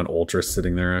S21 Ultra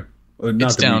sitting there? Not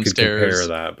it's that downstairs. We could compare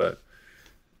that, but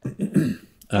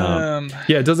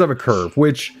yeah, it does have a curve,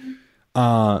 which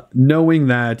knowing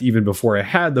that even before I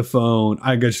had the phone,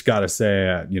 I just gotta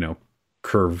say,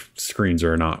 curved screens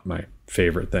are not my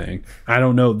favorite thing. I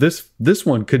don't know. This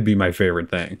one could be my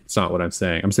favorite thing. It's not what I'm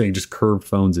saying. I'm saying just curved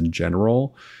phones in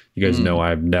general. You guys know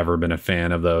I've never been a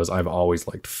fan of those. I've always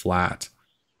liked flat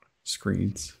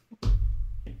screens.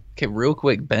 Okay, real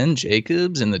quick, Ben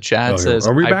Jacobs in the chat says,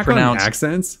 "Are we back on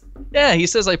accents?" Yeah, he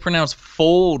says I pronounce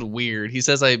fold weird. He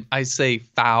says I say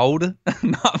fouled,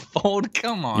 not fold.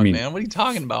 Come on, man. What are you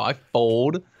talking about? I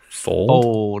fold.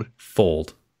 Fold.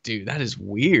 Dude, that is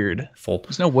weird. Fold.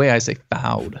 There's no way I say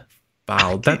fouled.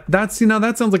 Fouled. That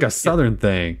sounds like a Southern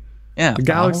thing. Yeah. The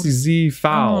Galaxy Z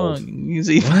fouled.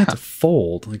 What?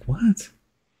 Fold. Like what?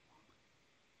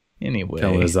 Anyway.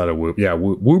 Telling us that a Whoop. Yeah,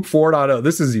 Whoop 4.0.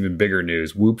 This is even bigger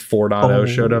news. Whoop 4.0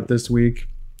 showed up this week.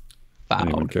 Fouled.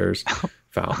 Anyone cares?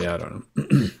 Fouled. Yeah, I don't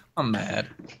know. I'm mad.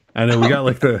 I know we got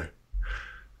like this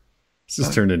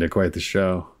just turned into quite the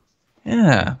show.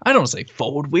 Yeah. I don't say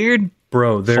fold weird.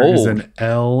 Bro, there is an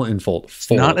L in fold.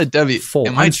 Fold. Not a W. Fold.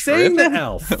 I'm saying the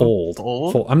L. Fold.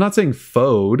 Fold. I'm not saying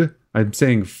fode. I'm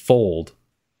saying fold.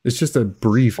 It's just a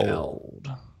brief L.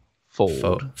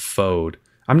 Fold. Fode.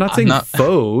 I'm not saying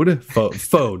fode.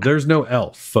 Fode. There's no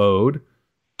L. Fode.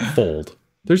 Fold.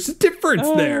 There's a difference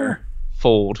there.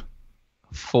 Fold.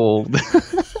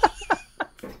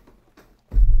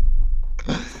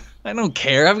 I don't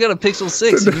care. I've got a Pixel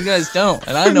 6 and you guys don't.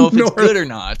 And I know if it's good or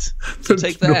not. So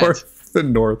take that. The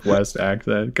Northwest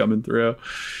accent coming through.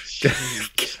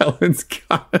 Kellen's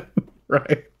got it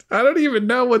right. I don't even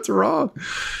know what's wrong.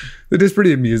 It is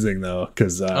pretty amusing though,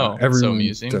 because everyone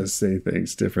does say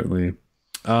things differently.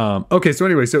 Okay, so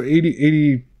anyway, so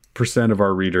 80% of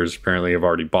our readers apparently have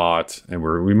already bought, and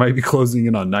we might be closing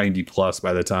in on 90 plus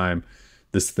by the time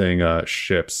this thing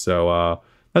ships. So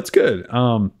that's good.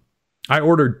 I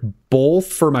ordered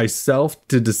both for myself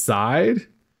to decide,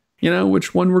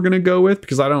 which one we're going to go with,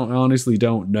 because I honestly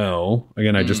don't know.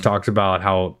 Again, I just talked about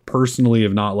how personally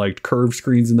have not liked curved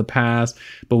screens in the past,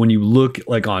 but when you look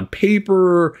like on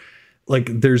paper,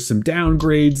 like there's some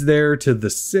downgrades there to the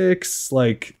 6,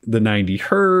 like the 90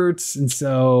 hertz. And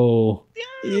so,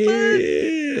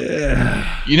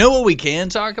 yeah. You know what we can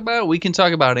talk about? We can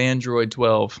talk about Android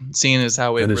 12, seeing as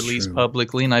how it released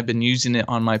publicly, and I've been using it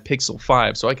on my Pixel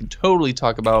 5, so I can totally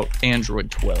talk about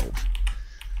Android 12.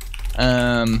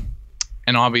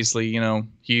 And obviously,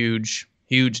 huge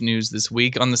news this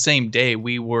week. On the same day,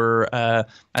 we were,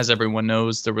 as everyone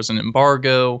knows, there was an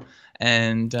embargo,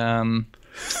 and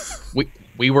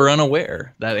we were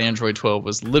unaware that Android 12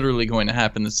 was literally going to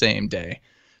happen the same day.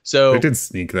 So they did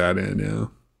sneak that in, yeah.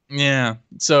 Yeah.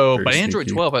 So, Very but Android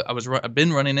sneaky. 12, I've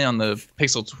been running it on the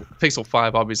Pixel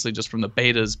 5, obviously just from the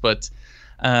betas, but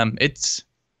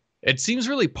it seems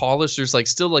really polished. There's like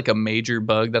still like a major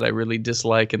bug that I really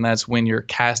dislike, and that's when you're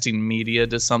casting media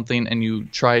to something and you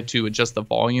try to adjust the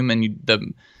volume, and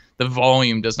the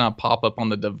volume does not pop up on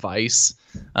the device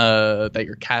that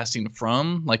you're casting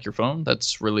from, like your phone.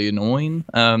 That's really annoying.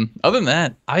 Other than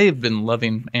that, I have been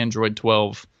loving Android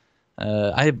 12.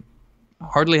 I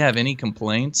hardly have any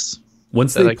complaints.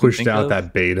 Once they pushed out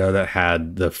that beta that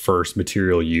had the first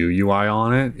Material U UI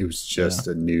on it, it was just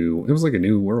it was like a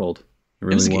new world. It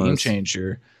really was a game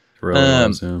changer. It really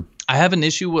was, yeah. I have an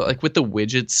issue with the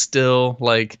widgets still.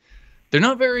 Like, they're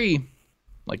not very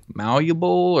like malleable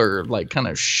or like kind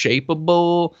of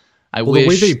shapeable.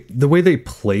 The way they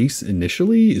place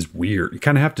initially is weird. You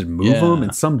kind of have to move them,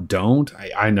 and some don't.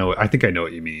 I know. I think I know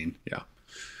what you mean. Yeah.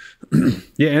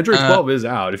 Yeah, Android 12 is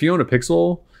out. If you own a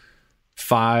Pixel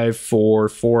 5, 4,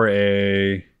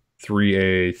 4A,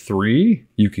 3A, 3,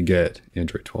 you can get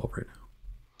Android 12 right now.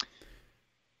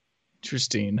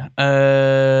 Interesting.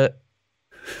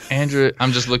 Andrew,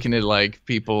 I'm just looking at like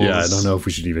people. Yeah, I don't know if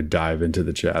we should even dive into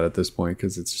the chat at this point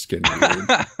because it's just getting weird.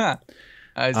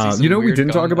 You know what we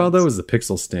didn't talk about though is the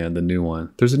Pixel stand, the new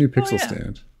one. There's a new Pixel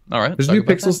stand. All right, there's a new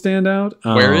Pixel stand out.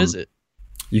 Where is it?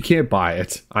 You can't buy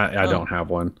it. I don't have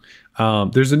one.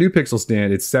 There's a new Pixel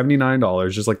stand. It's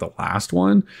 $79, just like the last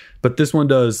one. But this one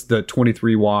does the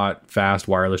 23 watt fast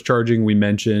wireless charging we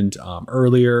mentioned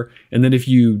earlier. And then if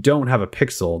you don't have a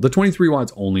Pixel, the 23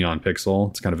 watts only on Pixel.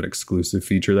 It's kind of an exclusive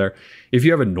feature there. If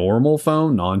you have a normal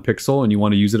phone, non-Pixel, and you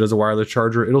want to use it as a wireless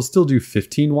charger, it'll still do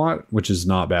 15 watt, which is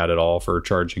not bad at all for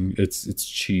charging. It's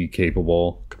Qi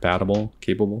capable.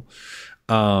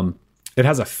 It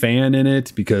has a fan in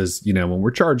it because, you know, when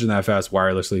we're charging that fast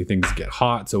wirelessly, things get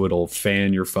hot. So it'll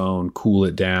fan your phone, cool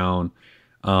it down.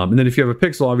 And then if you have a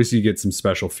Pixel, obviously you get some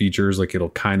special features. Like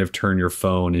it'll kind of turn your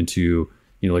phone into,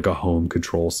 you know, like a home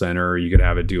control center. You could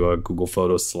have it do a Google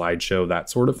Photos slideshow, that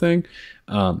sort of thing.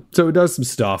 So it does some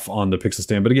stuff on the Pixel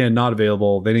stand. But again, not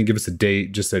available. They didn't give us a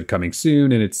date, just said coming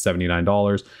soon. And it's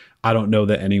 $79. I don't know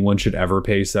that anyone should ever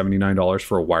pay $79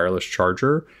 for a wireless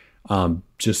charger.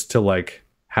 Just to like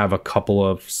have a couple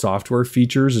of software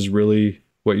features is really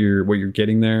what you're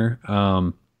getting there.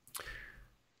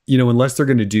 You know, unless they're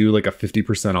going to do like a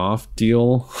 50% off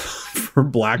deal for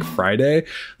Black Friday.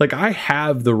 Like I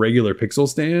have the regular Pixel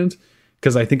stand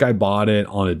because I think I bought it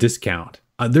on a discount.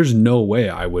 There's no way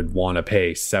I would want to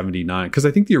pay $79 because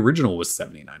I think the original was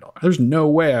 $79. There's no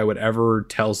way I would ever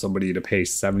tell somebody to pay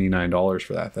 $79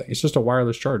 for that thing. It's just a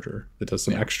wireless charger that does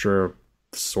some extra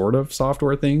sort of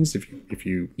software things if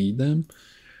you need them.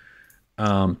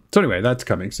 So anyway, that's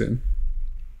coming soon.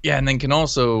 Yeah, and then can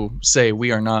also say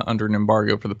we are not under an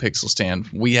embargo for the Pixel stand.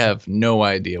 We have no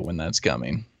idea when that's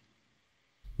coming.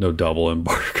 No double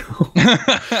embargo.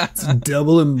 It's a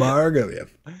double embargo.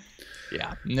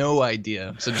 Yeah, no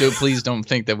idea. So please don't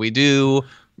think that we do.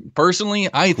 Personally,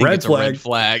 I think it's a red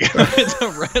flag. It's a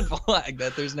red flag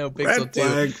that there's no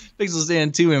Pixel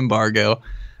stand 2 embargo.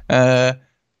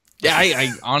 Yeah,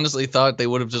 I honestly thought they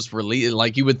would have just released.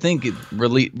 Like you would think,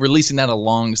 releasing that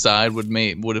alongside would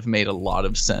have made a lot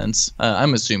of sense.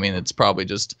 I'm assuming it's probably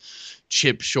just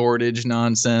chip shortage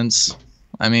nonsense.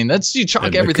 I mean, you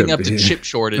chalk everything up to chip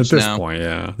shortage at this now. Point,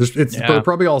 yeah, it's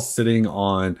probably all sitting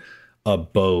on a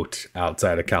boat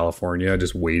outside of California,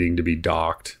 just waiting to be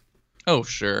docked. Oh,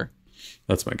 sure,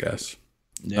 that's my guess.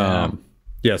 Yeah,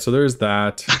 So there's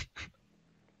that.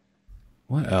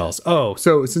 What else? Oh,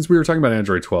 so since we were talking about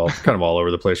Android 12, kind of all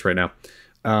over the place right now,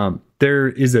 there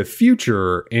is a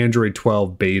future Android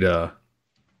 12 beta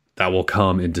that will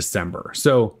come in December.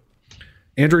 So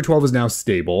Android 12 is now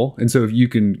stable. And so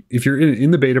if you're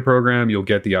in the beta program, you'll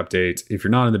get the update. If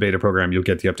you're not in the beta program, you'll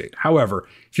get the update. However,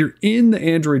 if you're in the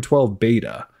Android 12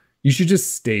 beta, you should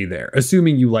just stay there,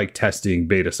 assuming you like testing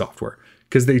beta software.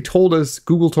 Because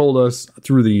Google told us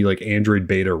through the like Android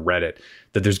beta Reddit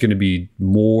that there's going to be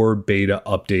more beta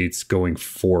updates going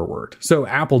forward. So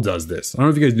Apple does this. I don't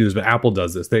know if you guys do this, but Apple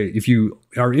does this. If you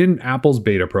are in Apple's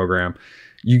beta program,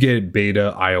 you get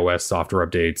beta iOS software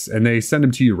updates and they send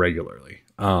them to you regularly.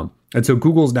 And so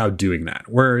Google's now doing that.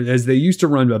 Whereas they used to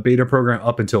run a beta program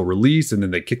up until release and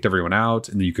then they kicked everyone out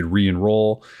and then you could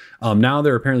re-enroll. Now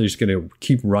they're apparently just going to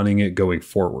keep running it going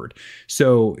forward.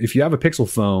 So if you have a Pixel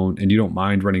phone and you don't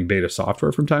mind running beta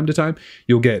software from time to time,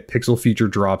 you'll get Pixel feature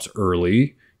drops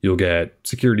early. You'll get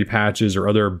security patches or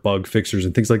other bug fixers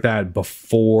and things like that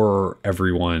before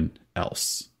everyone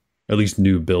else, at least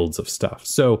new builds of stuff.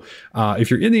 So if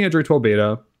you're in the Android 12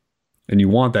 beta and you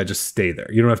want that, just stay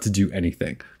there. You don't have to do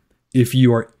anything. If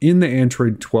you are in the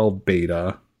Android 12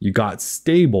 beta you got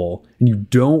stable, and you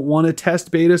don't want to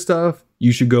test beta stuff,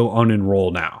 you should go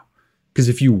unenroll now. Because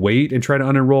if you wait and try to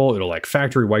unenroll, it'll like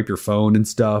factory wipe your phone and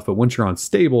stuff. But once you're on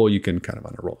stable, you can kind of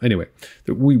unenroll. Anyway,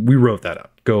 we wrote that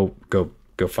up. Go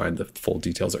find the full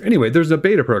details there. Anyway, there's a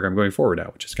beta program going forward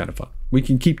now, which is kind of fun. We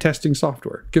can keep testing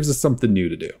software. Gives us something new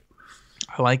to do.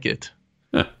 I like it.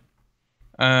 Huh.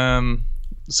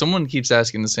 Someone keeps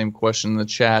asking the same question in the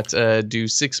chat. Do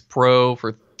 6 Pro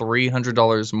for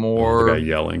 $300 more? The guy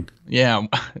yelling. Yeah,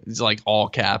 it's like all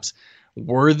caps.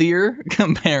 Worthier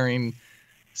comparing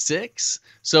 6?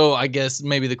 So I guess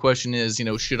maybe the question is,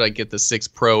 should I get the 6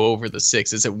 Pro over the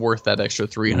 6? Is it worth that extra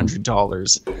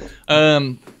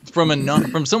 $300?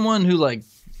 From someone who like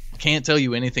can't tell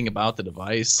you anything about the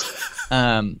device,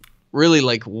 really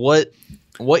like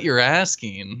what you're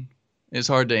asking is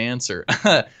hard to answer.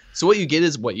 So what you get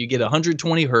is you get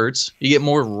 120 hertz, you get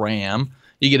more RAM,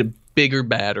 you get a bigger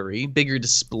battery, bigger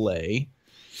display,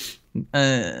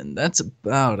 and that's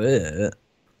about it.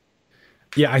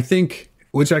 Yeah, I think,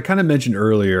 which I kind of mentioned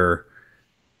earlier,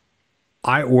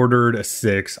 I ordered a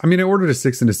 6. I ordered a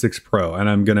 6 and a 6 Pro, and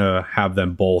I'm going to have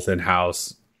them both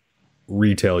in-house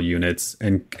retail units.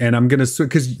 And I'm going to,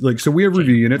 because so we have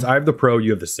review units. I have the Pro,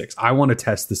 you have the 6. I want to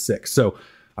test the 6. So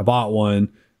I bought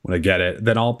one. When I get it,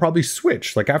 then I'll probably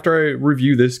switch. Like after I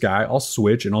review this guy, I'll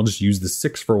switch and I'll just use the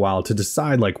 6 for a while to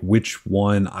decide like which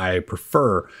one I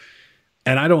prefer.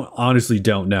 And I honestly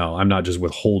don't know. I'm not just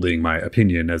withholding my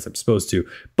opinion as I'm supposed to.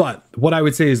 But what I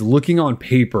would say is, looking on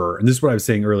paper, and this is what I was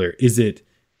saying earlier, is it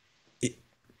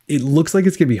looks like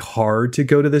it's going to be hard to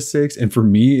go to the 6. And for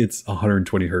me, it's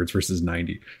 120 hertz versus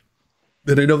 90.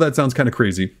 And I know that sounds kind of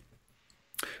crazy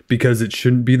because it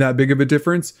shouldn't be that big of a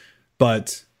difference.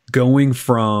 But going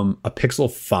from a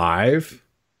Pixel 5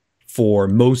 for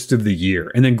most of the year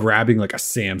and then grabbing like a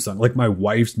Samsung, like my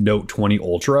wife's Note 20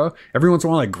 Ultra, every once in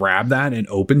a while I grab that and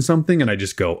open something and I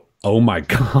just go, oh my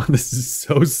God, this is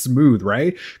so smooth,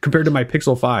 right? Compared to my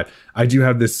Pixel 5. I do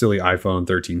have this silly iPhone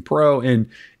 13 Pro and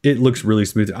it looks really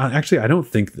smooth. Actually, I don't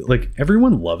think like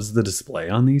everyone loves the display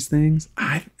on these things.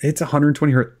 It's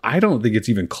 120 hertz. I don't think it's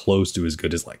even close to as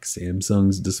good as like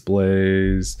Samsung's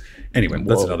displays. Anyway,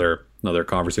 that's another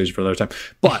conversation for another time.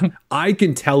 But I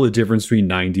can tell the difference between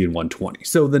 90 and 120.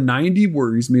 So the 90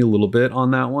 worries me a little bit on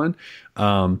that one,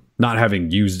 not having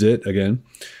used it again.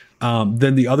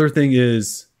 Then the other thing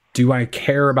is, do I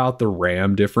care about the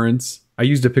RAM difference? I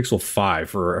used a Pixel 5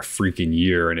 for a freaking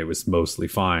year and it was mostly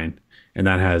fine. And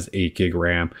that has 8 gig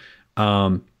RAM.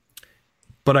 But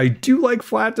I do like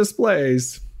flat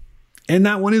displays. And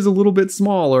that one is a little bit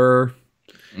smaller.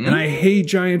 And I hate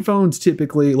giant phones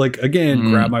typically. Like, again,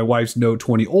 grab my wife's Note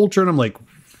 20 Ultra and I'm like,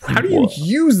 how do you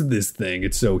use this thing?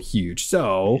 It's so huge.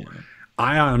 So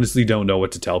I honestly don't know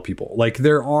what to tell people. Like,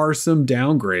 there are some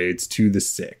downgrades to the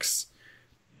 6.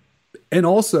 And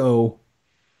also,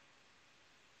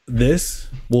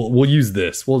 we'll use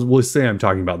this. We'll say I'm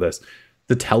talking about this.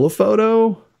 The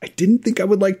telephoto, I didn't think I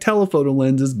would like telephoto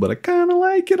lenses, but I kind of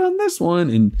like it on this one.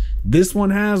 And this one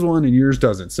has one and yours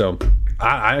doesn't. So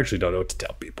I actually don't know what to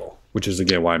tell people, which is,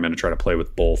 again, why I'm going to try to play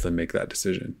with both and make that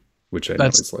decision, which I know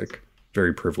is like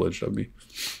very privileged of me.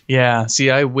 Yeah.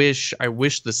 See, I wish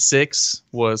the 6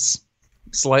 was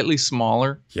slightly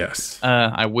smaller. Yes.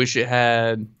 I wish it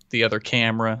had the other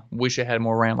camera. Wish it had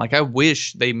more RAM. Like, I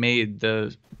wish they made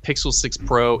the Pixel 6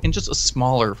 Pro in just a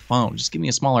smaller phone. Just give me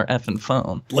a smaller effing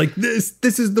phone. Like this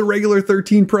is the regular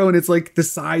 13 Pro and it's like the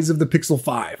size of the Pixel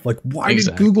 5. Like, why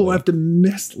did Google have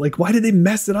to why did they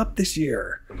mess it up this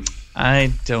year?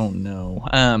 I don't know.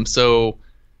 So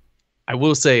I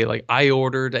will say, like, I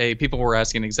ordered people were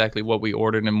asking exactly what we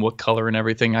ordered and what color and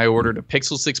everything. I ordered a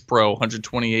Pixel 6 Pro,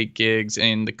 128 gigs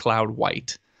in the cloud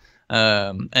white.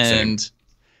 Same.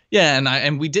 Yeah,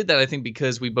 and we did that, I think,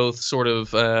 because we both sort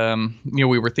of,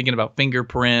 we were thinking about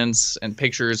fingerprints and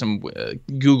pictures, and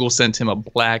Google sent him a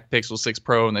black Pixel 6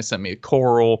 Pro, and they sent me a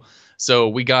coral. So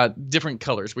we got different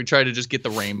colors. We tried to just get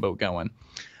the rainbow going.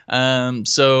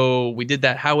 So we did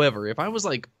that. However, if I was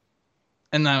like,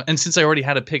 and since I already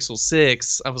had a Pixel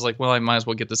 6, I was like, well, I might as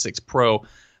well get the 6 Pro.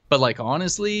 But like,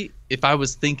 honestly, if I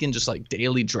was thinking just like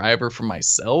daily driver for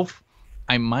myself,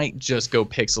 I might just go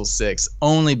Pixel 6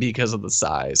 only because of the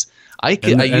size. And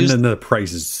then the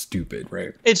price is stupid,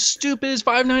 right? It's stupid. It's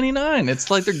 $599.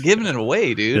 It's like they're giving it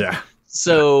away, dude. Yeah.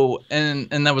 So and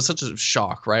that was such a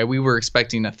shock, right? We were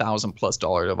expecting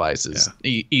 $1,000+ devices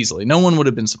easily. No one would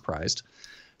have been surprised.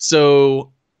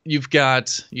 So you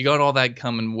got all that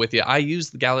coming with you. I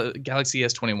use the Galaxy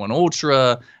S21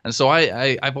 Ultra, and so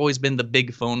I've always been the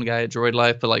big phone guy at Droid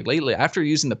Life. But like lately, after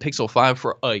using the Pixel 5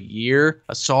 for a year,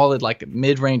 a solid like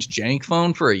mid-range jank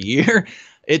phone for a year,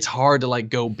 it's hard to like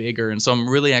go bigger. And so I'm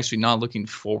really actually not looking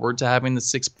forward to having the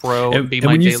 6 Pro And, be and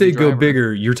my when you daily say driver. go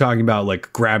bigger, you're talking about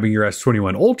like grabbing your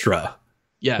S21 Ultra.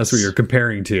 Yes. That's what you're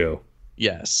comparing to.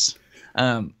 Yes.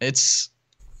 It's,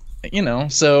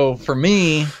 so for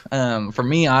me,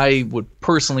 I would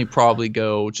personally probably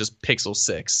go just Pixel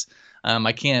 6.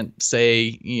 I can't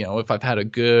say, if I've had a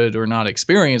good or not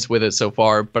experience with it so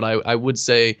far, but I would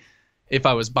say if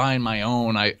I was buying my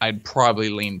own, I'd probably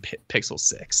lean Pixel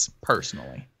 6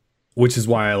 personally. Which is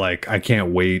why I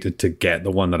can't wait to get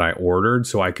the one that I ordered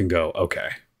so I can go, okay,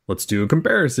 let's do a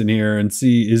comparison here and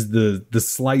see is the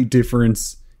slight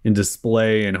difference in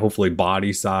display and hopefully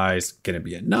body size going to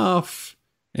be enough,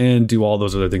 and do all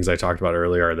those other things I talked about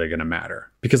earlier, are they going to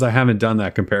matter? Because I haven't done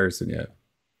that comparison yet,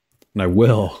 and I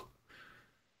will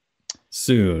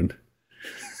soon.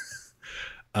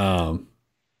 By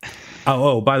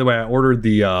the way, I ordered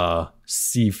the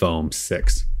Seafoam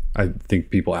 6. I think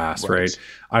people asked, right?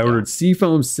 I ordered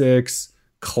Seafoam 6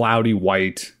 Cloudy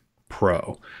White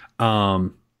Pro. The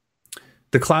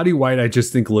Cloudy White I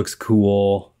just think looks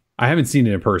cool. I haven't seen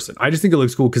it in person. I just think it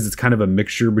looks cool because it's kind of a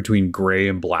mixture between gray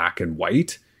and black and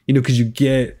white. Because you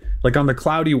get, like on the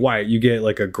Cloudy White, you get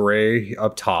like a gray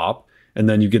up top, and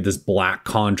then you get this black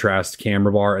contrast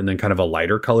camera bar, and then kind of a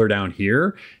lighter color down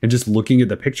here. And just looking at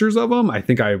the pictures of them, I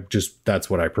think that's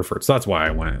what I prefer. So that's why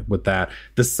I went with that.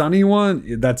 The Sunny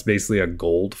one, that's basically a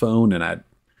gold phone, and I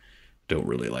don't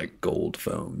really like gold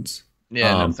phones.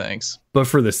 Yeah, no thanks. But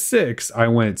for the 6, I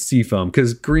went Seafoam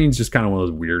because green's just kind of one of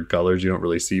those weird colors you don't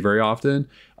really see very often.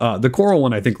 The coral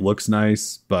one I think looks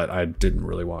nice, but I didn't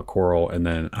really want coral. And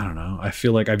then I don't know. I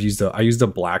feel like I used a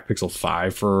black Pixel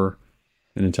 5 for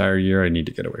an entire year. I need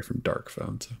to get away from dark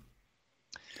phones.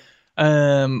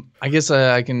 I guess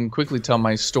I can quickly tell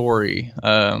my story.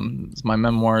 It's my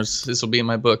memoirs. This will be in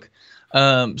my book.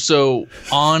 So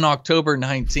on October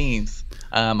 19th.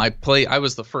 I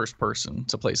was the first person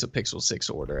to place a Pixel 6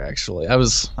 order. Actually, I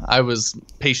was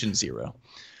patient zero.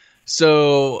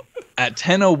 So at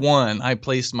 10:01, I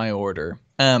placed my order.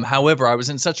 However, I was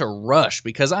in such a rush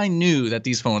because I knew that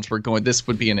these phones this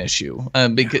would be an issue.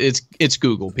 Because it's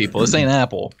Google, people. This ain't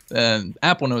Apple.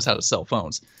 Apple knows how to sell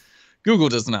phones. Google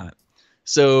does not.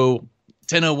 So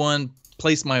 10:01,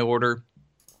 placed my order,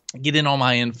 get in all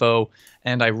my info.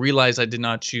 And I realized I did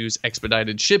not choose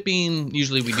expedited shipping.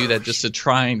 Usually we do that just to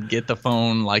try and get the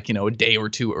phone a day or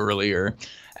two earlier.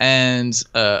 And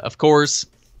of course,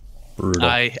 brutal.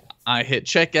 I hit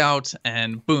checkout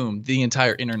and boom, the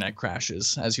entire internet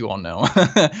crashes, as you all know.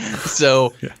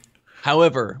 So, yeah.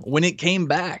 However, when it came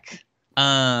back,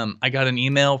 I got an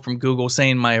email from Google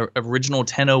saying my original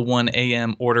 10:01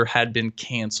 a.m. order had been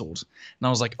canceled. And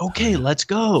I was like, okay, let's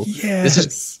go.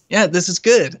 Yes. This is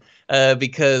good.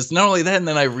 Because not only that, and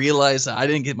then I realized that I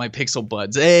didn't get my Pixel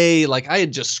Buds A. I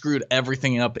had just screwed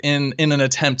everything up in an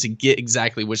attempt to get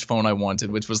exactly which phone I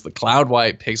wanted, which was the Cloud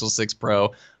White Pixel 6 Pro,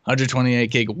 128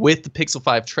 gig with the Pixel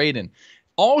 5 trade-in.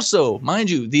 Also, mind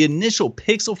you, the initial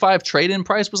Pixel 5 trade-in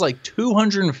price was like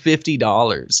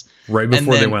 $250. Right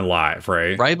before they went live,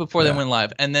 right? Right before they went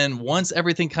live. And then once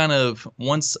the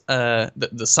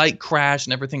site crashed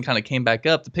and everything kind of came back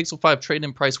up, the Pixel 5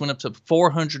 trade-in price went up to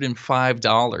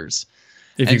 $405.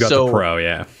 If you got the Pro,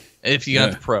 yeah. If you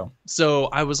got the Pro. So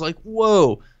I was like,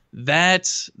 whoa. That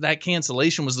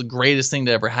cancellation was the greatest thing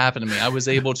to ever happen to me. I was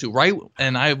able to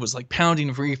and I was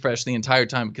pounding refresh the entire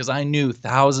time because I knew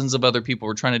thousands of other people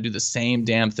were trying to do the same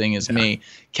damn thing as me,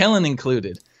 Kellen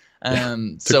included.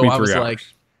 So I was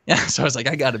like,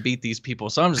 I got to beat these people.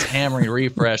 So I'm just hammering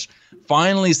refresh.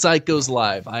 Finally, site goes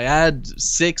live. I add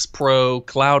 6 Pro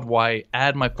Cloud White,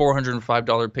 add my $405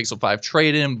 Pixel 5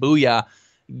 trade-in, booyah,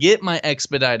 get my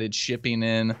expedited shipping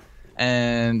in.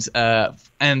 And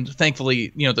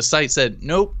thankfully, the site said,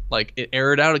 nope, it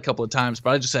errored out a couple of times, but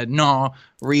I just said, no,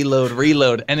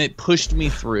 reload. And it pushed me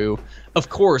through. Of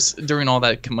course, during all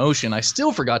that commotion, I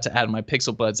still forgot to add my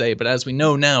Pixel Buds A. But as we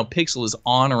know now, Pixel is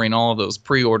honoring all of those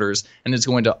pre-orders, and it's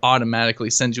going to automatically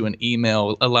send you an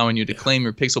email allowing you to claim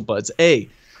your Pixel Buds A.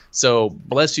 So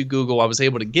bless you, Google. I was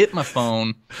able to get my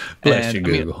phone. Bless you,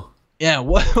 Google. Yeah,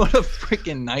 what a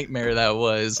freaking nightmare that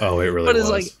was. Oh, it really was.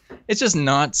 But it's just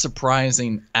not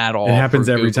surprising at all. It happens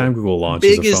every time Google launches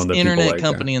a phone that people like. Biggest internet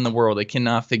company in the world. They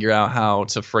cannot figure out how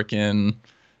to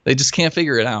they just can't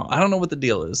figure it out. I don't know what the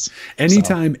deal is.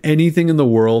 Anytime anything in the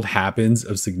world happens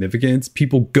of significance,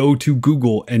 people go to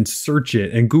Google and search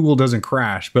it, and Google doesn't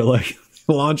crash, but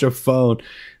launch a phone.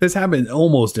 This happens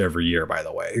almost every year, by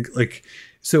the way.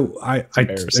 So I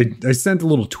sent a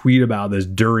little tweet about this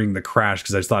during the crash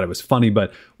because I just thought it was funny.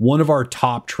 But one of our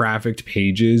top trafficked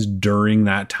pages during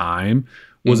that time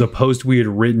was a post we had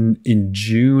written in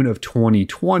June of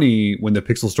 2020 when the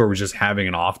Pixel Store was just having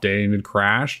an off day and it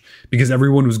crashed because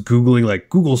everyone was Googling like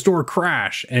Google Store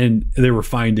crash and they were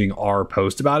finding our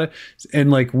post about it.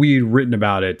 And like we'd written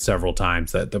about it several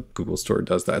times that the Google Store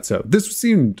does that. So this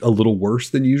seemed a little worse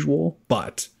than usual,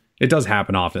 but it does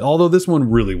happen often. Although this one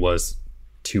really was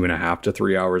 2.5 to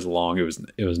 3 hours long. It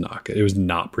was not good. It was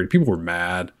not pretty. People were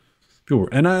mad.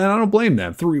 And I don't blame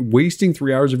them. Wasting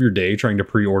 3 hours of your day trying to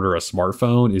pre-order a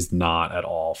smartphone is not at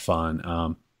all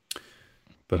fun.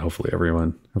 But hopefully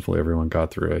everyone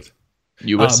got through it.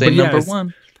 USA number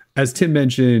one. As Tim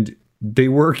mentioned, they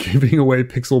were giving away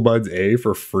Pixel Buds A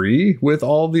for free with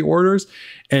all of the orders.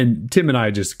 And Tim and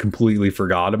I just completely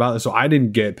forgot about it. So I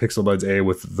didn't get Pixel Buds A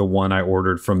with the one I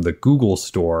ordered from the Google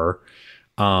Store.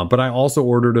 But I also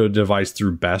ordered a device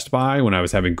through Best Buy when I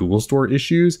was having Google Store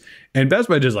issues, and Best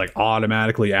Buy just like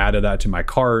automatically added that to my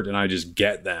cart and I just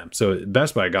get them. So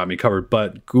Best Buy got me covered,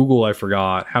 but Google, I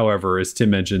forgot. However, as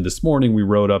Tim mentioned this morning, we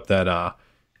wrote up that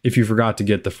if you forgot to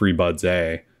get the free Buds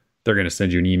A, they're going to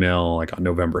send you an email like on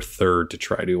November 3rd to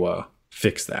try to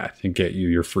fix that and get you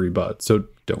your free Buds. So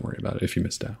don't worry about it if you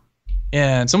missed out.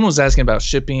 Yeah, and someone was asking about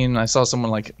shipping. I saw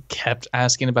someone like kept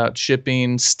asking about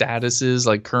shipping statuses,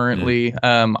 like currently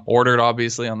ordered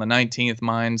obviously on the 19th.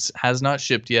 Mine's has not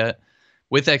shipped yet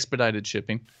with expedited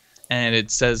shipping, and it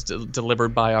says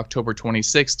delivered by October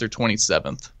 26th or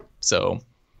 27th. So,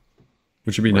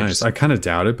 which would be nice. I kind of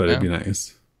doubt it, but it'd be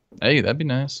nice. Hey, that'd be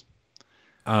nice.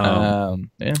 Yeah.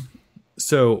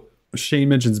 So Shane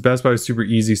mentions Best Buy is super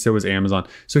easy. So is Amazon.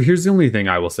 So here's the only thing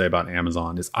I will say about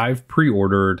Amazon is I've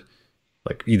pre-ordered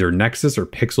like either Nexus or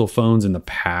Pixel phones in the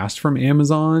past from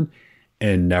Amazon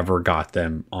and never got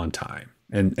them on time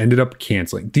and ended up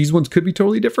canceling. These ones could be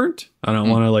totally different. I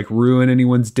don't want to like ruin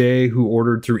anyone's day who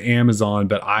ordered through Amazon,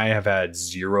 but I have had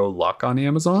zero luck on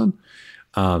Amazon.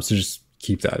 So just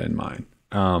keep that in mind.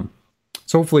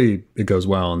 So hopefully it goes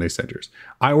well and they send yours.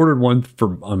 I ordered one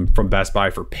from Best Buy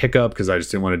for pickup because I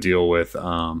just didn't want to deal with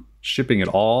shipping at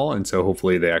all. And so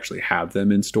hopefully they actually have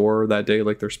them in store that day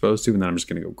like they're supposed to. And then I'm just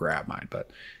going to go grab mine.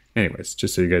 But anyways,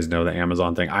 just so you guys know the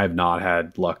Amazon thing, I have not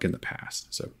had luck in the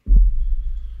past. So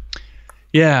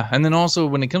yeah, and then also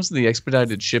when it comes to the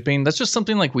expedited shipping, that's just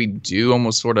something like we do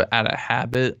almost sort of out of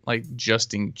habit, like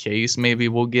just in case maybe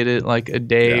we'll get it like a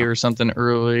day or something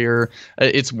earlier.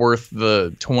 It's worth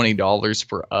the $20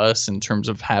 for us in terms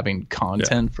of having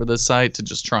content for the site to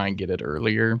just try and get it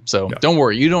earlier. So don't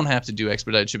worry, you don't have to do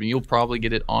expedited shipping. You'll probably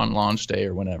get it on launch day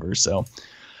or whenever. So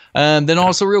then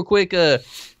also real quick, the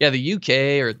UK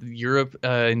or Europe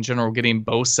in general getting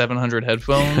Bose 700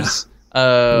 headphones.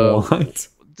 What?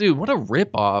 Dude, what a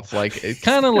ripoff. Like, it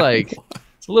kind of like,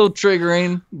 it's a little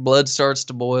triggering. Blood starts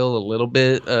to boil a little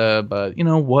bit. But, you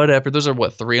know, whatever. Those are,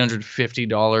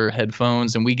 $350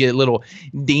 headphones. And we get little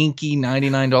dinky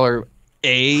 $99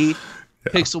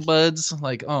 Pixel Buds.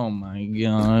 Like, oh, my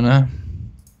God.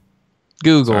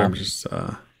 Google. Sorry, I'm just,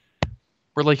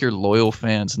 we're like your loyal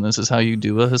fans, and this is how you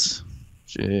do us.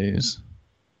 Jeez.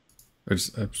 I'm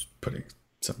just putting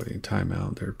somebody in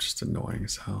timeout. They're just annoying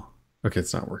as hell. Okay,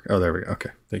 it's not working. Oh, there we go. Okay,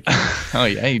 thank you. Oh,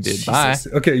 yeah, you did. Jesus. Bye.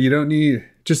 Okay, you don't need,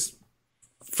 just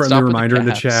friendly reminder in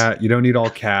the chat, you don't need all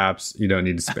caps. You don't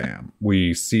need to spam.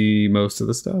 We see most of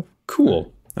the stuff.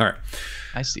 Cool. All right.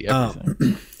 I see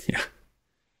everything. Yeah.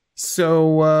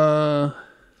 So,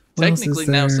 technically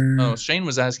now, Shane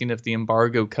was asking if the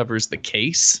embargo covers the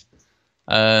case.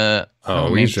 We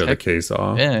show the case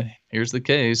off. Yeah, here's the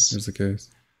case. Here's the case.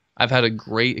 I've had a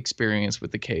great experience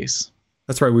with the case.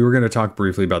 That's right. We were going to talk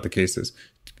briefly about the cases.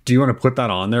 Do you want to put that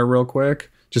on there real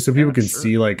quick? Just so people can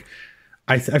see, like,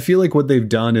 I feel like what they've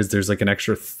done is there's like an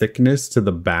extra thickness to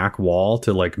the back wall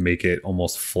to like make it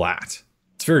almost flat.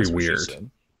 It's very weird.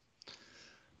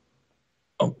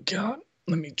 Oh, God.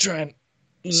 Let me try and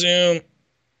zoom.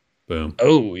 Boom.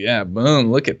 Oh, yeah.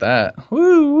 Boom. Look at that.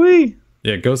 Woo-wee.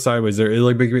 Yeah, it goes sideways there. It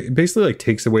like basically like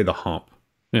takes away the hump.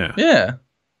 Yeah. Yeah.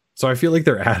 So I feel like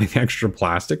they're adding extra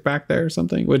plastic back there or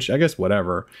something, which I guess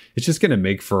whatever. It's just going to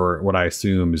make for what I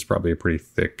assume is probably a pretty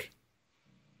thick.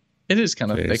 It is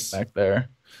kind of thick back there.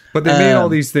 But they made all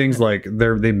these things like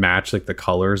they match like the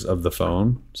colors of the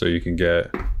phone, so you can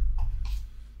get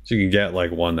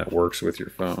like one that works with your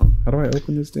phone. How do I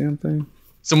open this damn thing?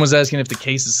 Someone's asking if the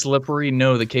case is slippery.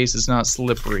 No, the case is not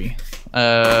slippery.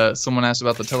 Someone asked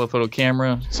about the telephoto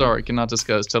camera. Sorry, cannot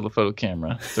discuss telephoto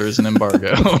camera. There is an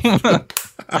embargo.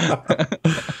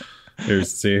 Here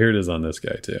it is on this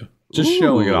guy too. Just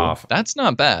showing it off. That's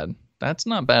not bad. That's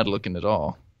not bad looking at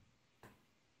all.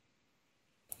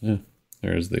 Yeah,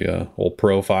 there's the whole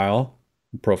profile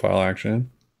action.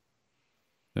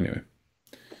 Anyway,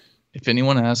 If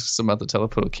anyone asks about the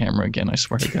telephoto camera again, I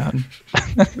swear to God.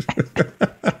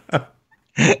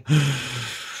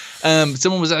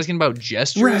 Someone was asking about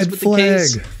gestures Red with flag. the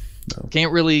case. No.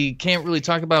 Can't really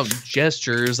talk about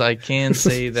gestures. I can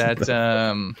say that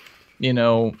the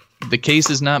case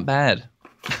is not bad.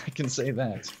 I can say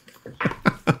that.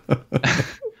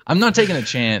 I'm not taking a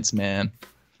chance, man.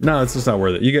 No, it's just not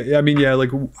worth it. Like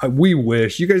we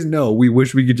wish, you guys know, we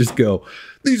wish we could just go,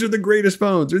 these are the greatest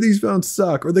phones, or these phones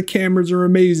suck, or the cameras are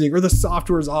amazing, or the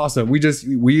software is awesome.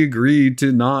 We agreed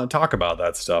to not talk about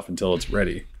that stuff until it's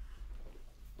ready.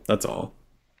 That's all.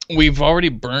 We've already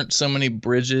burnt so many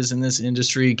bridges in this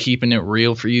industry, keeping it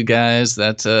real for you guys,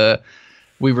 that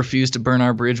we refuse to burn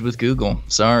our bridge with Google.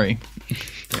 Sorry.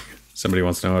 Somebody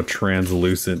wants to know how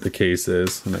translucent the case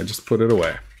is, and I just put it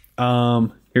away.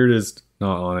 Here it is.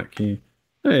 Not on it. You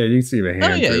can see the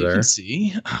hand through there. You can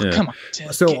see. Oh, yeah. Come on,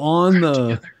 Tim. So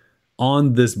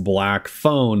on this black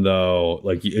phone, though,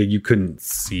 like you couldn't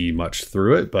see much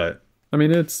through it, but I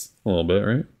mean, it's a little bit,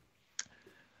 right?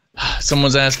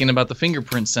 Someone's asking about the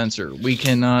fingerprint sensor. We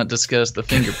cannot discuss the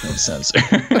fingerprint sensor.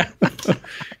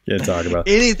 Can't talk about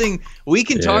anything. We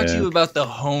can talk to you about the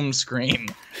home screen.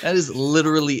 That is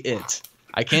literally it.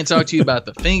 I can't talk to you about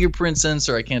the fingerprint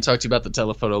sensor. I can't talk to you about the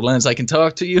telephoto lens. I can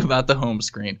talk to you about the home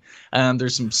screen.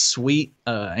 There's some sweet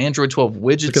Android 12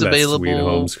 widgets available. Sweet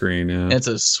home screen, yeah. It's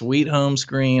a sweet home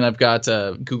screen. I've got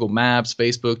Google Maps,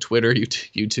 Facebook, Twitter,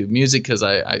 YouTube Music because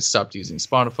I stopped using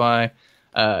Spotify.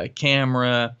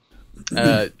 Camera.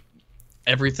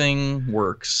 Everything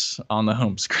works on the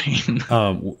home screen.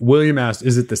 William asked,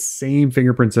 is it the same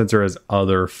fingerprint sensor as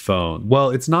other phone?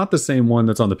 Well, it's not the same one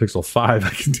that's on the Pixel 5, I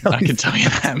can tell you. I can tell you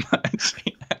that much.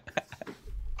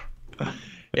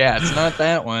 Yeah, it's not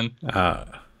that one.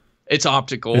 It's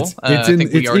optical. It's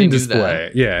in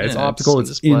display. Yeah, it's optical.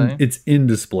 It's in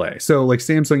display. So like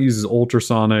Samsung uses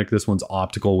ultrasonic. This one's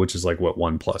optical, which is like what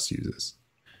OnePlus uses.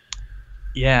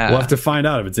 Yeah. We'll have to find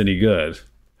out if it's any good.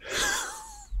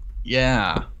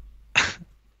 Yeah.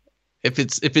 If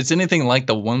it's anything like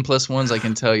the OnePlus ones, I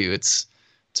can tell you it's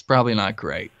probably not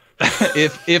great.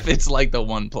 if it's like the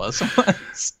OnePlus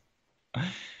ones.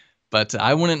 But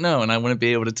I wouldn't know, and I wouldn't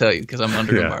be able to tell you because I'm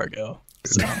under embargo.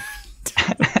 So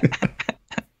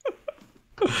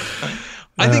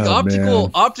I think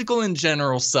optical in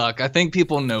general suck. I think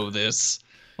people know this.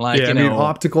 Like,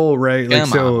 optical, right? Like,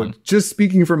 so just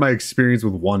speaking from my experience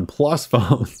with OnePlus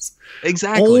phones.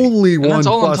 Exactly. Only OnePlus that's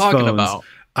all I'm talking phones. About.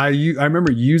 I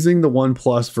remember using the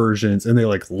OnePlus versions, and they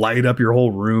like light up your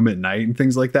whole room at night and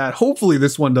things like that. Hopefully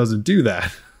this one doesn't do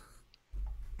that.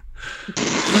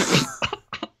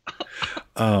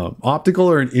 Optical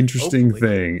are an interesting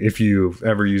thing if you've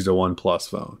ever used a OnePlus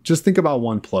phone. Just think about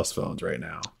OnePlus phones right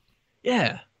now.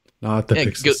 Yeah. Not the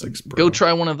Pixel 6 Pro. Go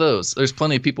try one of those. There's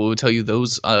plenty of people who tell you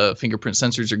those fingerprint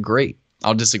sensors are great.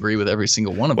 I'll disagree with every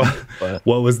single one of them. But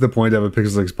what was the point of a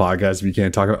Pixel 6 podcast if you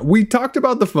can't talk about? We talked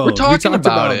about the phone. We talked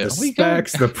about it. The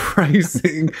specs, the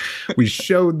pricing. We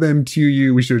showed them to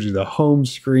you. We showed you the home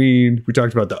screen. We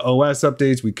talked about the OS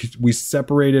updates. We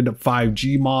separated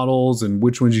 5G models and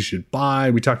which ones you should buy.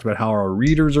 We talked about how our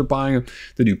readers are buying them.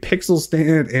 The new Pixel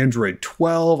stand, Android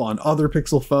 12 on other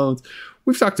Pixel phones.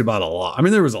 We've talked about a lot. I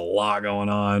mean, there was a lot going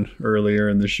on earlier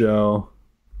in the show.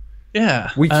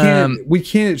 Yeah. We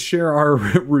can't share our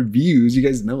reviews. You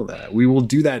guys know that. We will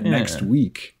do that next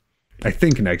week. I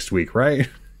think next week, right?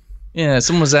 Yeah,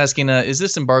 someone was asking, is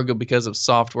this embargo because of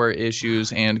software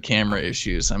issues and camera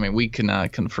issues? I mean, we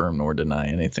cannot confirm nor deny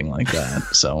anything like that.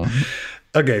 So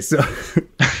okay, so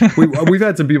we've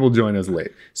had some people join us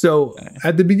late. So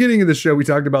at the beginning of the show, we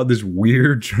talked about this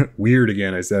weird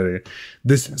again, I said it,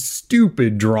 this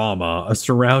stupid drama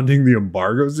surrounding the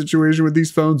embargo situation with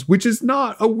these phones, which is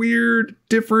not a weird,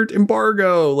 different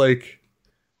embargo. Like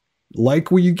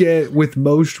what you get with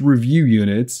most review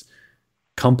units,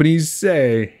 companies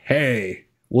say, hey,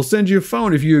 we'll send you a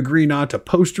phone if you agree not to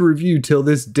post a review till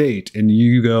this date. And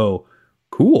you go,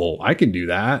 cool, I can do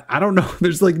that. I don't know.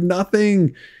 There's like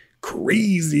nothing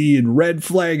crazy and red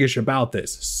flaggish about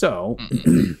this. So,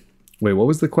 wait, what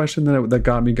was the question that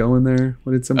got me going there?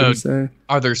 What did somebody say?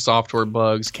 Are there software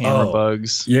bugs, camera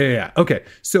bugs? Yeah. Okay.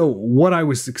 So what I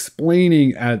was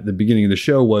explaining at the beginning of the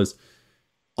show was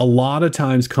a lot of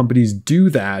times companies do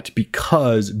that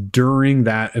because during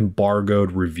that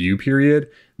embargoed review period,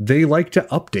 they like to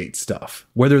update stuff,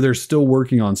 whether they're still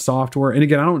working on software. And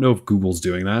again, I don't know if Google's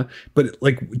doing that, but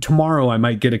like tomorrow I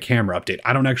might get a camera update.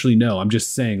 I don't actually know. I'm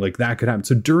just saying like that could happen.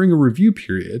 So during a review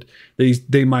period,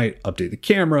 they might update the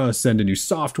camera, send a new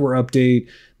software update.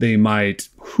 They might,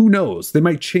 who knows? They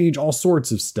might change all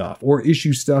sorts of stuff or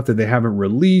issue stuff that they haven't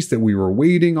released that we were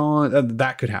waiting on.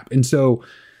 That could happen. And so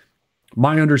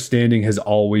my understanding has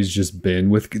always just been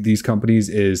with these companies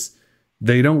is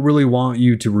they don't really want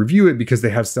you to review it because they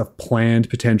have stuff planned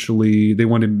potentially. They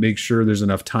want to make sure there's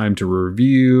enough time to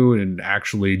review and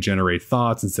actually generate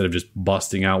thoughts instead of just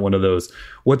busting out one of those.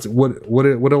 What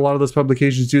a lot of those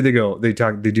publications do? They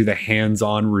do the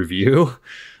hands-on review.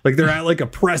 Like they're at like a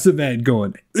press event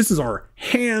going, this is our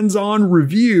hands-on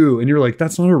review. And you're like,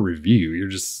 that's not a review. You're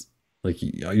just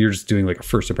doing like a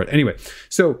first impression. Anyway,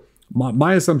 so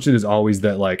my assumption is always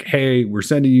that like, hey, we're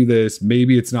sending you this.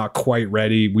 Maybe it's not quite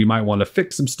ready. We might want to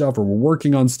fix some stuff or we're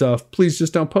working on stuff. Please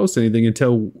just don't post anything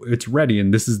until it's ready.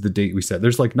 And this is the date we set.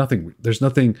 There's nothing.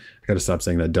 I got to stop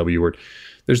saying that W word.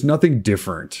 There's nothing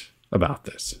different about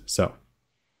this. So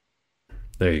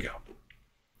there you go.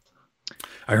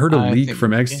 I heard a leak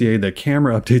from XDA that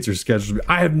camera updates are scheduled.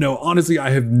 I have no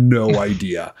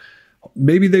idea.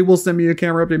 Maybe they will send me a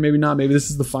camera update, maybe not. Maybe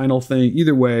this is the final thing.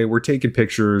 Either way, we're taking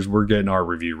pictures. We're getting our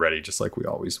review ready just like we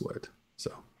always would.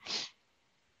 So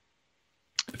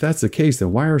if that's the case,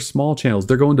 then why are small channels?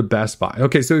 They're going to Best Buy.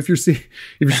 Okay, so if you're seeing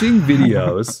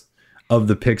videos of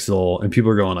the Pixel and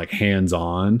people are going like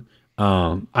hands-on,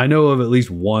 I know of at least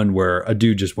one where a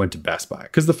dude just went to Best Buy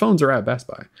because the phones are at Best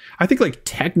Buy. I think like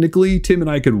technically Tim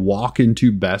and I could walk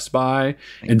into Best Buy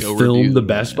and film the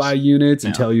Best Buy units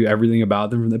and tell you everything about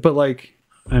them. But like,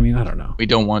 I mean, I don't know. We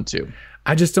don't want to.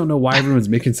 I just don't know why everyone's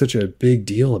making such a big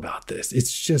deal about this.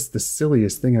 It's just the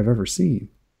silliest thing I've ever seen.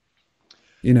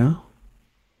 You know?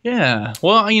 Yeah.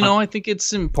 Well, I think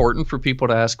it's important for people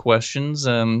to ask questions.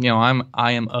 I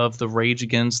am of the Rage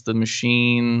Against the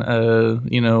Machine,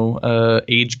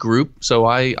 age group. So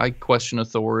I question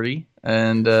authority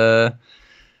and, we're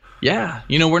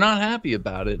not happy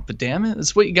about it, but damn it,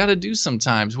 it's what you got to do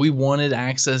sometimes. We wanted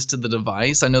access to the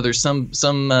device. I know there's some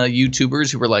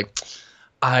YouTubers who were like,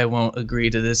 I won't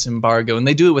agree to this embargo. And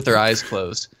they do it with their eyes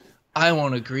closed. I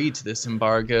won't agree to this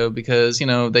embargo because,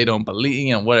 they don't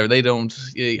believe, whatever. They don't.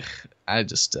 I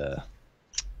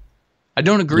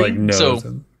don't agree. Like, no,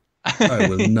 so I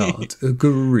will not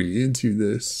agree to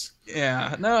this.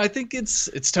 Yeah, no, I think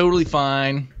it's totally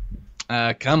fine.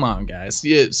 Come on, guys.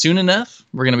 Yeah, soon enough,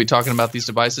 we're going to be talking about these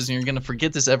devices and you're going to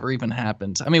forget this ever even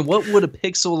happened. I mean, what would a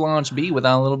Pixel launch be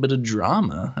without a little bit of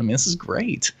drama? I mean, this is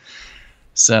great.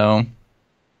 So,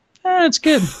 it's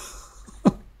good.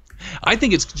 I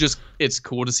think it's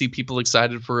cool to see people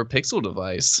excited for a Pixel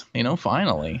device.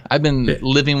 Finally. I've been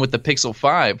living with the Pixel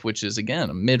 5, which is, again,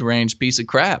 a mid-range piece of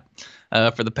crap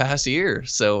for the past year.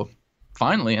 So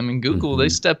finally, Google, they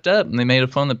stepped up and they made a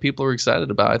phone that people are excited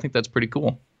about. I think that's pretty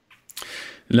cool.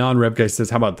 Non-Rep Guy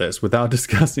says, how about this? Without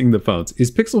discussing the phones,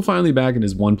 is Pixel finally back and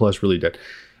is OnePlus really dead?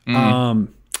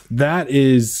 That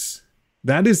is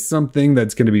something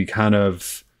that's going to be kind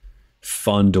of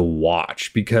fun to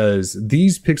watch because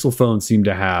these Pixel phones seem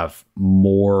to have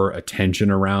more attention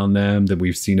around them than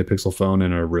we've seen a Pixel phone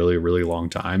in a really, really long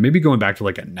time. Maybe going back to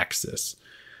like a Nexus.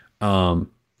 And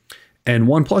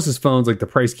OnePlus's phones, like the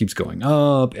price keeps going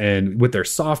up and with their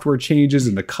software changes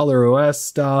and the Color OS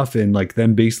stuff and like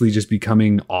them basically just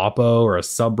becoming Oppo or a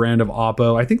sub brand of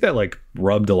Oppo. I think that like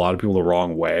rubbed a lot of people the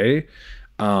wrong way.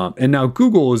 And now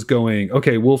Google is going,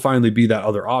 okay, we'll finally be that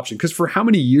other option. Because for how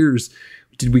many years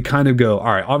did we kind of go,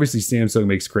 all right, obviously Samsung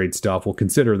makes great stuff. We'll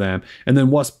consider them. And then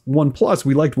OnePlus,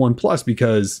 we liked OnePlus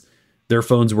because their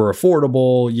phones were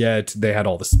affordable, yet they had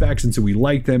all the specs. And so we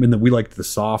liked them. And then we liked the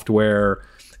software.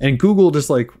 And Google just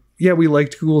like, yeah, we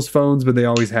liked Google's phones, but they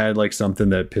always had like something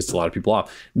that pissed a lot of people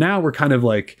off. Now we're kind of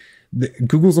like,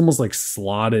 Google's almost like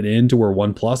slotted into where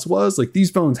OnePlus was. Like these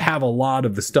phones have a lot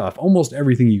of the stuff, almost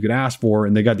everything you could ask for,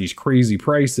 and they got these crazy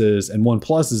prices. And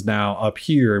OnePlus is now up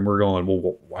here, and we're going,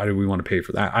 well, why do we want to pay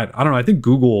for that? I don't know. I think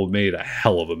Google made a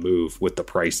hell of a move with the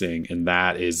pricing, and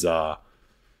that's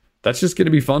just going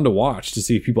to be fun to watch to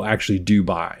see if people actually do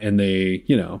buy. And they,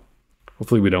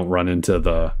 hopefully we don't run into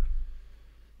the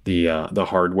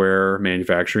hardware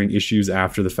manufacturing issues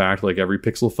after the fact, like every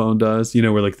Pixel phone does,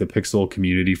 where like the Pixel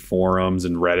community forums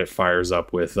and Reddit fires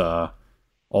up with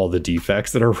all the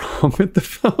defects that are wrong with the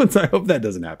phones. I hope that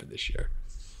doesn't happen this year.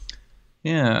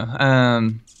 Yeah.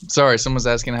 Sorry, someone's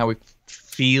asking how we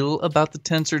feel about the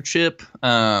Tensor chip.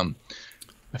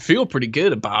 I feel pretty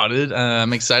good about it.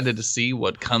 I'm excited to see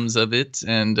what comes of it.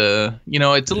 And,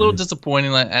 it's a little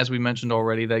disappointing, as we mentioned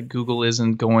already, that Google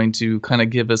isn't going to kind of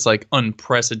give us like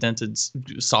unprecedented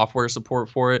software support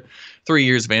for it. 3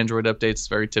 years of Android updates is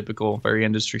very typical, very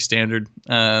industry standard.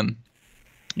 Would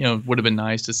have been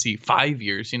nice to see 5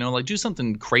 years, like do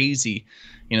something crazy,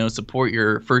 support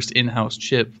your first in-house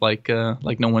chip like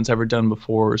no one's ever done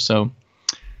before. So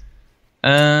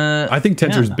I think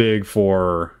Tensor's big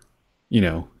for,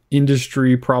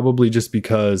 industry, probably just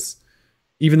because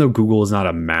even though Google is not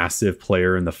a massive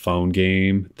player in the phone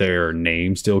game, their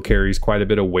name still carries quite a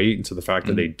bit of weight. And so the fact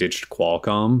that they ditched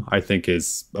Qualcomm, I think,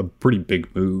 is a pretty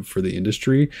big move for the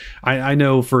industry. I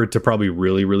know for it to probably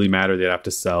really, really matter, they'd have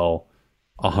to sell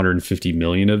 150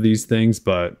 million of these things.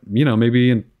 But, you know, maybe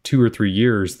in 2 or 3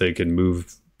 years, they can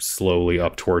move slowly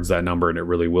up towards that number and it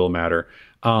really will matter.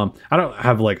 I don't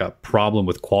have like a problem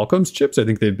with Qualcomm's chips. I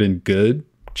think they've been good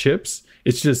chips.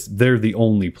 It's just they're the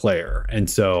only player. And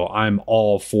so I'm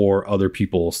all for other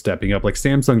people stepping up. Like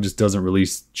Samsung just doesn't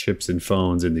release chips in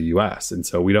phones in the US. And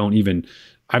so we don't even,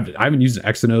 I haven't used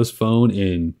an Exynos phone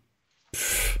in,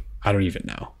 I don't even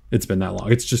know. It's been that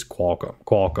long. It's just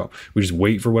Qualcomm. We just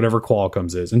wait for whatever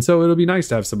Qualcomm's is. And so it'll be nice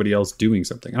to have somebody else doing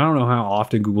something. I don't know how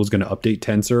often Google's going to update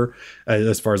Tensor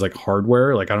as far as like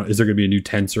hardware. Like, is there going to be a new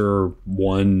Tensor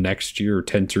 1 next year or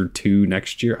Tensor 2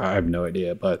 next year? I have no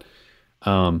idea. But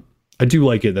I do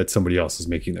like it that somebody else is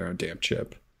making their own damn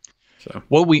chip. So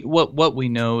what we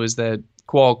know is that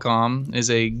Qualcomm is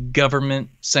a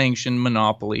government-sanctioned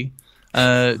monopoly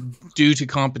due to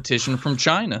competition from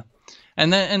China.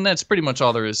 And that's pretty much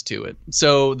all there is to it.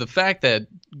 So the fact that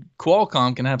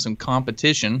Qualcomm can have some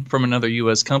competition from another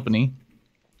U.S. company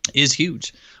is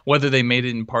huge. Whether they made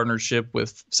it in partnership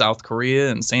with South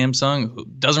Korea and Samsung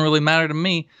doesn't really matter to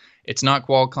me. It's not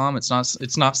Qualcomm.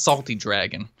 It's not Salty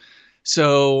Dragon.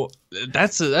 So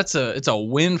it's a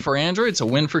win for Android. It's a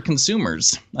win for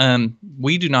consumers.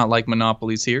 We do not like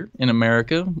monopolies here in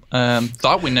America.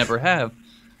 Thought we never have.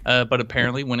 But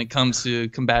apparently when it comes to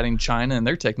combating China and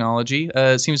their technology,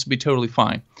 it seems to be totally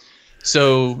fine.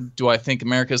 So do I think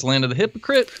America's land of the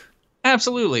hypocrite?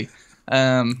 Absolutely.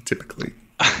 Typically.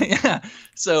 Yeah.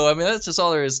 So, I mean, that's just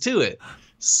all there is to it.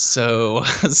 So,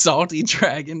 Salty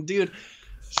Dragon, dude,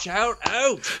 shout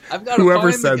out. I've got to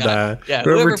whoever find said the guy. that. Yeah,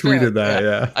 whoever tweeted that,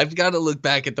 yeah. I've got to look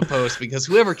back at the post because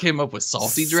whoever came up with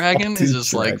Salty Dragon is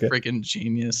just like freaking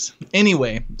genius.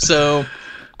 Anyway, so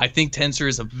I think Tensor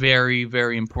is a very,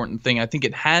 very important thing. I think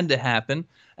it had to happen.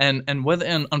 And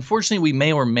unfortunately we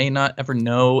may or may not ever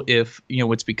know if, you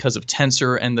know, it's because of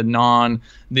Tensor and the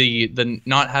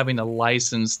not having to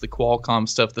license the Qualcomm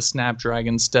stuff, the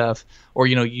Snapdragon stuff, or,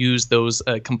 you know, use those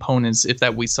components, if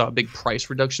that we saw a big price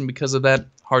reduction because of that.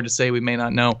 Hard to say, we may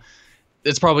not know.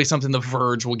 It's probably something The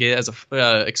Verge will get as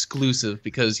a exclusive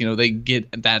because, you know, they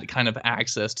get that kind of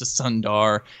access to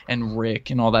Sundar and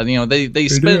Rick and all that. You know, they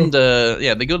spend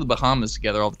they go to the Bahamas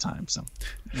together all the time. So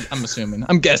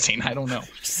I'm guessing. I don't know.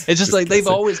 It's just like they've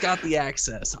always got the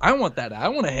access. I want that. I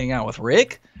want to hang out with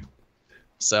Rick.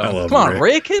 So come on,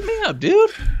 Rick, hit me up, dude.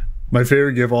 My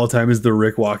favorite gif of all time is the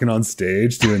Rick walking on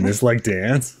stage doing this like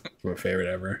dance. My favorite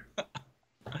ever.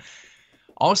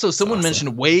 Also, someone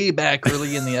mentioned way back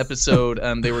early in the episode,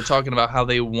 they were talking about how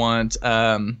they want,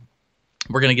 we're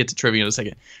going to get to trivia in a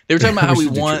second. They were talking about how we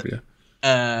want,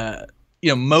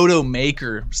 Moto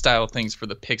Maker style things for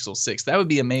the Pixel 6. That would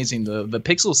be amazing. The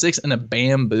Pixel 6 and a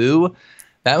bamboo,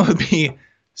 that would be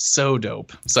so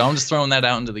dope. So I'm just throwing that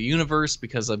out into the universe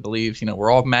because I believe, you know, we're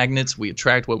all magnets. We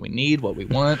attract what we need, what we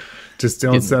want. Just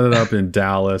don't set it up in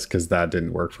Dallas because that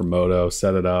didn't work for Moto.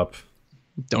 Set it up.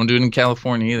 Don't do it in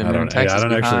California either. I don't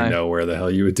actually know where the hell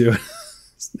you would do it.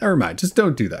 Never mind. Just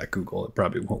don't do that, Google. It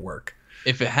probably won't work.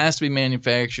 If it has to be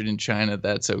manufactured in China,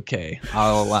 that's okay.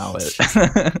 I'll allow it.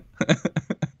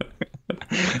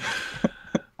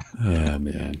 Oh,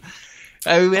 man.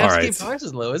 I mean, we have to keep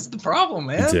prices low. It's the problem,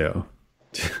 man. We do.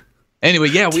 Anyway,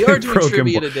 yeah, we are doing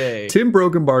trivia today. Tim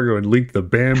broke embargo and leaked the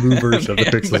bamboo version of the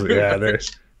Pixel. Yeah, they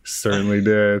certainly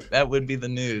did. That would be the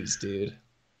news, dude.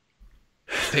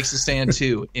 Pixel Stand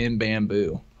 2 in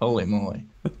bamboo. Holy moly.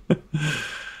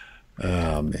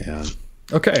 Oh, man.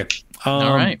 Okay.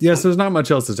 All right. Yeah, so there's not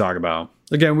much else to talk about.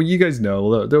 Again, when you guys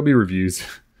know, there'll be reviews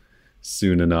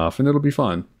soon enough, and it'll be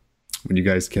fun when you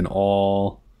guys can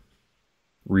all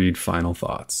read final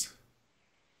thoughts.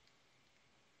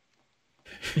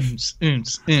 We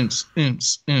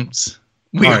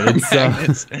are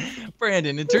magnets.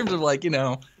 Brandon, in terms of like, you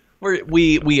know,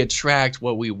 we attract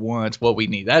what we want, what we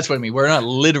need. That's what I mean. We're not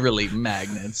literally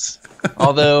magnets.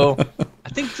 Although I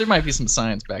think there might be some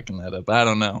science backing that up. I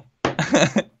don't know.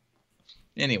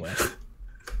 Anyway.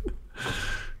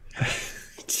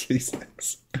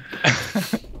 Jesus.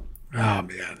 Oh,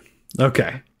 man.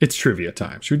 Okay. It's trivia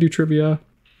time. Should we do trivia?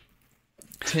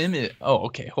 Tim is... Oh,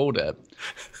 okay. Hold up.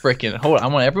 Hold on. I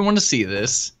want everyone to see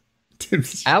this.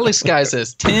 Alex Guy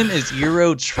says, Tim is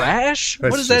Euro trash?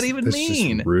 What does that even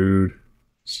mean? Just rude.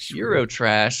 Euro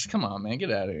trash. Come on, man.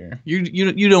 Get out of here.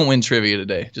 You don't win trivia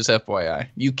today. Just FYI.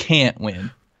 You can't win.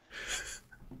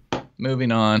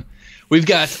 Moving on. We've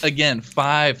got, again,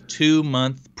 5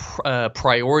 2-month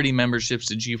priority memberships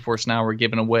to GeForce Now we're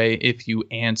giving away if you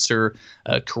answer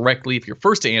correctly, if you're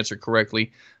first to answer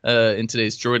correctly in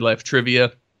today's Droid Life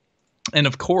Trivia. And,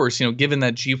 of course, given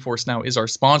that GeForce Now is our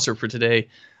sponsor for today,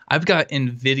 I've got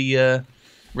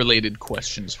NVIDIA-related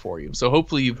questions for you. So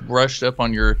hopefully you've brushed up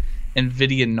on your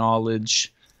NVIDIA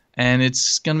knowledge, and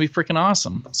it's going to be freaking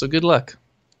awesome. So good luck.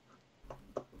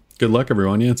 Good luck,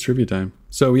 everyone. Yeah, it's trivia time.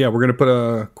 So, yeah, we're going to put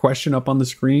a question up on the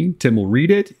screen. Tim will read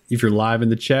it. If you're live in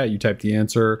the chat, you type the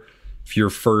answer. If you're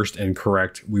first and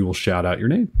correct, we will shout out your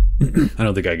name. I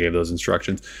don't think I gave those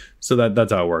instructions. So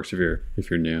that's how it works if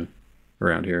you're new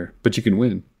around here. But you can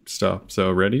win stuff.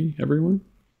 So, ready, everyone?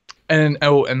 And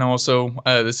also,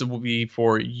 this will be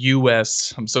for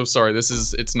US. I'm so sorry.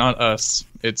 It's not us.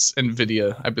 It's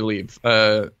NVIDIA, I believe.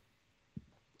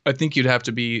 I think you'd have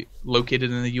to be located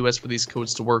in the U.S. for these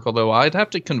codes to work, although I'd have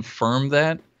to confirm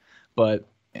that. But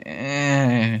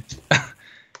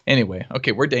anyway,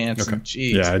 okay, we're dancing. Okay.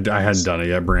 Jeez. Yeah, I hadn't done it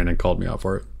yet. Brandon called me out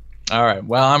for it. All right.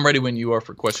 Well, I'm ready when you are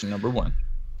for question number 1.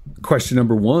 Question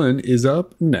number 1 is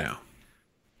up now.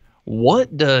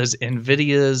 What does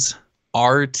NVIDIA's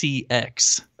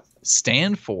RTX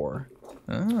stand for?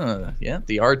 Yeah,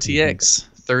 the RTX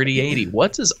 3080.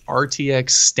 What does RTX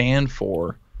stand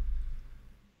for?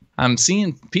 I'm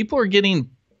seeing people are getting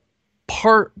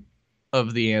part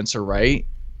of the answer right.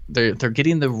 They're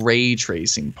getting the ray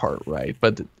tracing part right,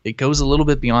 but it goes a little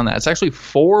bit beyond that. It's actually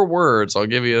 4 words. I'll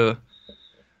give you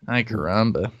ay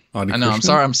caramba. I know.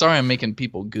 I'm sorry. I'm making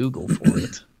people Google for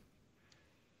it.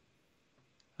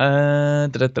 I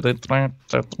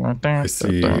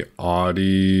see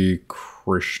Adi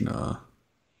Krishna.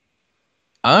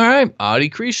 All right, Adi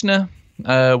Krishna.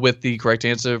 With the correct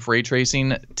answer of ray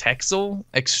tracing, Texel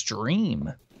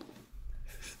Extreme.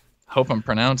 Hope I'm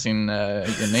pronouncing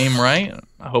your name right.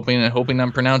 Hoping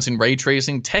I'm pronouncing ray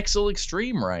tracing Texel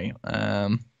Extreme right.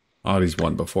 Audi's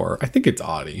won before. I think it's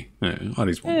Audi. Yeah,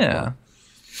 Audi's won before.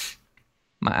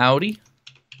 My Audi.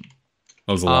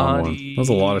 That was a long one. That was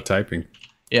a lot of typing.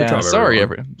 Yeah, sorry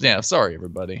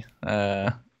everybody.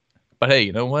 But hey,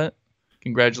 you know what?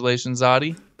 Congratulations,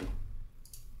 Audi.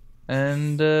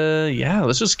 And yeah,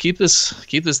 let's just keep this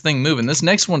thing moving. This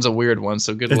next one's a weird one,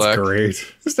 so good luck. It's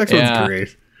great. This next one's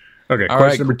great. Okay,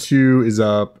 question number 2 is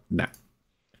up now.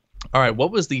 All right,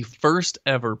 what was the first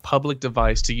ever public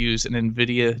device to use an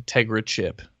NVIDIA Tegra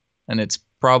chip? And it's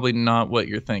probably not what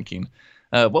you're thinking.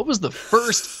 What was the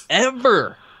first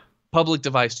ever public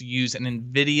device to use an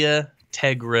NVIDIA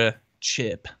Tegra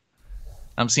chip?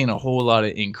 I'm seeing a whole lot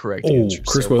of incorrect answers.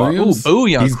 Chris Williams? Oh,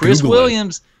 booyah. Chris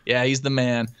Williams. Yeah, he's the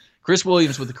man. Chris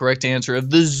Williams with the correct answer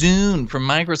of the Zune from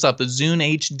Microsoft, the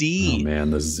Zune HD. Oh, man,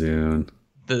 the Zune.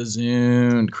 The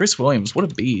Zune. Chris Williams, what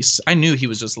a beast. I knew he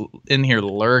was just in here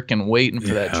lurking, waiting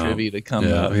for that trivia to come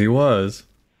up. Yeah, he was.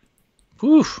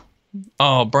 Whew.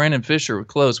 Oh, Brandon Fisher was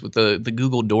close with the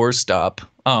Google doorstop.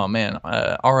 Oh, man.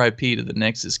 RIP to the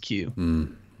Nexus Q.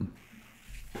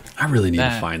 I really need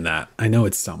to find that. I know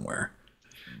it's somewhere.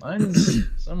 Mine's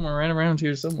somewhere right around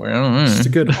here somewhere. I don't know. Just a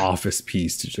good office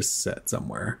piece to just set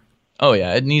somewhere. Oh,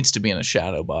 yeah. It needs to be in a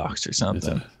shadow box or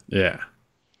something. Yeah.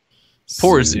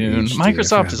 Poor Zune.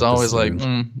 Microsoft is always like,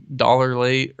 dollar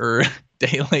late or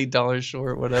day late, dollar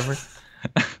short, whatever.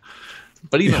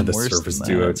 But even the worse Surface than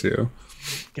Duo, that. too.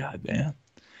 God damn.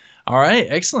 All right.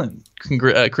 Excellent.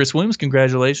 Chris Williams,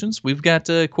 congratulations. We've got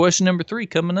question number 3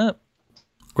 coming up.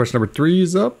 Question number 3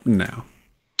 is up now.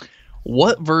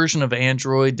 What version of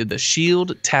Android did the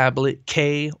Shield Tablet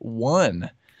K1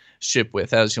 ship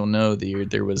with? As you'll know,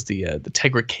 there was the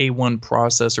Tegra K1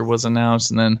 processor was announced,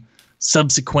 and then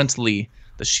subsequently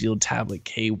the Shield Tablet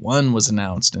K1 was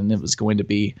announced, and it was going to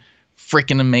be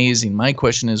freaking amazing. My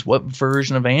question is, what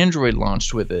version of Android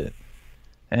launched with it?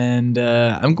 And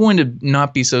I'm going to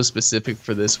not be so specific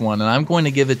for this one, and I'm going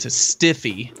to give it to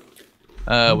Stiffy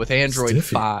with Android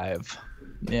 5.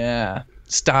 Yeah,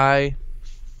 Stiffy.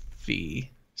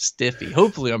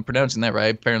 Hopefully I'm pronouncing that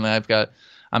right. Apparently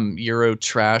I'm Euro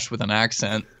trash with an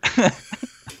accent.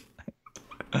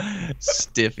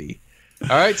 Stiffy. All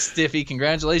right, Stiffy,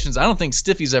 congratulations. I don't think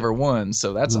Stiffy's ever won,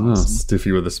 so that's awesome.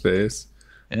 Stiffy with a space.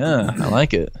 Yeah, I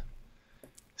like it.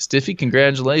 Stiffy,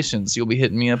 congratulations. You'll be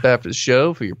hitting me up after the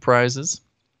show for your prizes.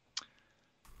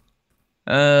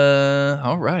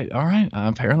 All right.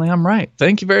 Apparently I'm right.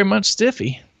 Thank you very much,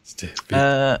 Stiffy.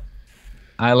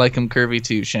 I like him curvy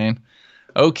too, Shane.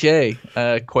 Okay,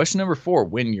 question number 4,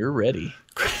 when you're ready.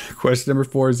 Question number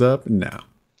 4 is up now.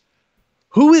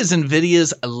 Who is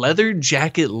NVIDIA's leather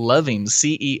jacket loving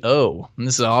CEO? And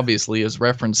this obviously is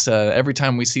referenced every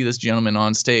time we see this gentleman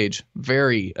on stage.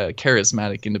 Very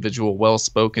charismatic individual,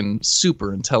 well-spoken,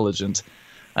 super intelligent.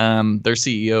 Their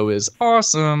CEO is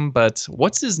awesome, but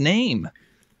what's his name?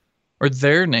 Or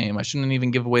their name? I shouldn't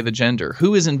even give away the gender.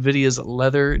 Who is NVIDIA's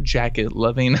leather jacket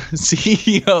loving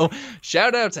CEO?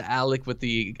 Shout out to Alec with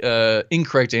the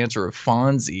incorrect answer of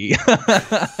Fonzie.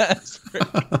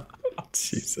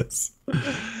 Jesus.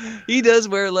 He does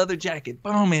wear a leather jacket.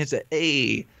 Boom, it's an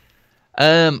A.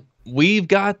 We've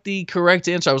got the correct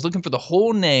answer. I was looking for the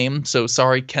whole name, so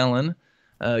sorry, Kellen.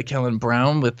 Kellen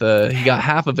Brown with he got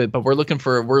half of it, but we're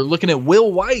looking at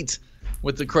Will White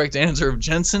with the correct answer of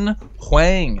Jensen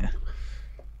Huang.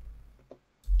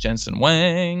 Jensen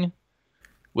Huang.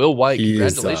 Will White,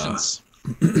 congratulations.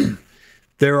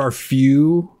 There are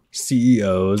few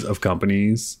CEOs of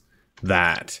companies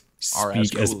that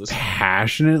speak as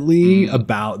passionately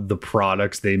about the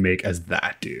products they make as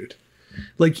that dude.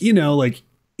 Like, like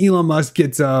Elon Musk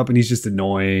gets up and he's just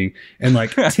annoying, and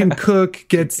like Tim Cook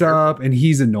gets up and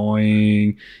he's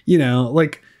annoying.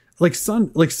 Like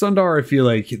Sundar, I feel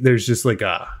like there's just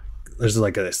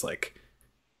this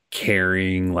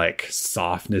caring, like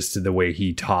softness to the way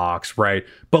he talks, right?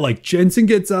 But like Jensen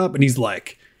gets up and he's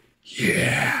like,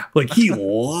 yeah, like he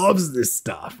loves this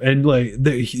stuff, and like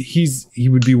he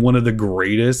would be one of the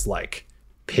greatest like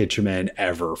pitchmen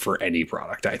ever for any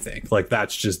product. I think like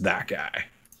that's just that guy.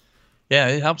 Yeah,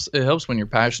 it helps when you're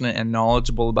passionate and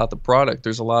knowledgeable about the product.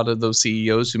 There's a lot of those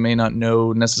CEOs who may not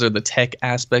know necessarily the tech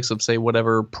aspects of, say,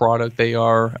 whatever product they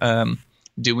are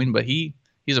doing, but he's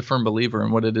a firm believer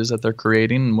in what it is that they're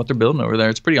creating and what they're building over there.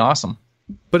 It's pretty awesome.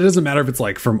 But it doesn't matter if it's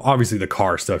like from obviously the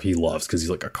car stuff he loves because he's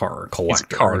like a car collector.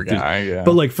 He's a car guy, yeah.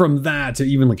 But like from that to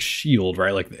even like Shield,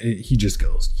 right? Like he just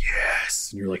goes,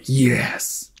 yes. And you're like,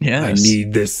 yes. I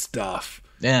need this stuff.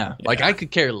 Yeah. Like I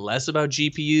could care less about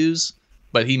GPUs,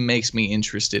 but he makes me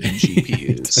interested in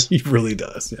GPUs. He really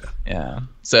does, yeah. Yeah.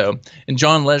 So, and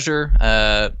John Leisure,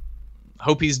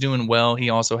 hope he's doing well. He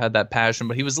also had that passion,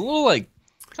 but he was a little like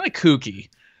kind of kooky.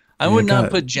 I would not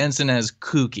put Jensen as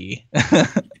kooky.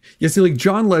 Yeah, see, like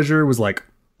John Leisure was like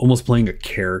almost playing a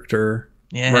character.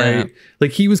 Yeah. Right?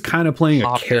 Like he was kind of playing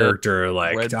a character.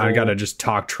 Like I got to just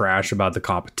talk trash about the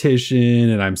competition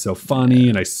and I'm so funny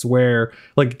and I swear.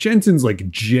 Like Jensen's like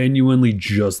genuinely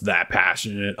just that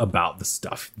passionate about the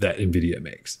stuff that NVIDIA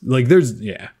makes. Like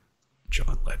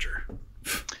John Leisure.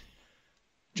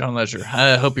 John Leisure,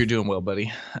 I hope you're doing well,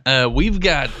 buddy. We've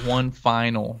got one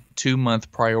final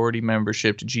 2-month priority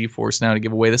membership to GeForce Now to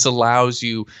give away. This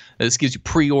gives you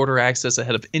pre-order access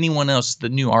ahead of anyone else to the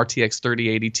new RTX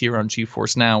 3080 tier on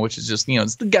GeForce Now, which is just,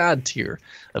 it's the god tier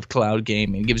of cloud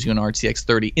gaming. It gives you an RTX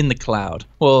 30 in the cloud.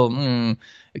 Well,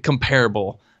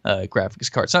 comparable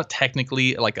graphics card. It's not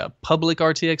technically like a public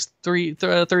RTX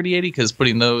 3080 because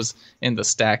putting those in the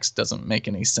stacks doesn't make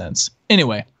any sense.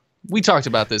 Anyway, we talked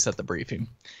about this at the briefing.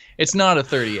 It's not a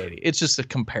 3080. It's just a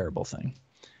comparable thing.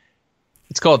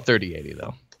 It's called 3080,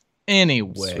 though.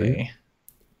 Anyway, sweet.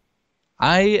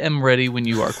 I am ready when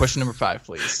you are. Question number 5,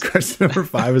 please. Question number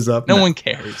 5 is up. No one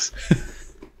cares.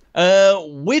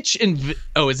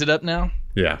 Is it up now?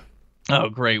 Yeah. Oh,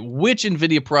 great. Which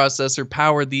NVIDIA processor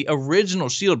powered the original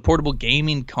Shield portable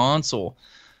gaming console?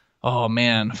 Oh,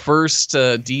 man. First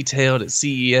detailed at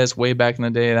CES way back in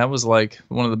the day. That was like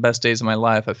one of the best days of my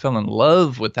life. I fell in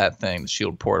love with that thing, the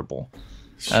Shield Portable.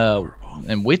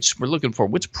 And we're looking for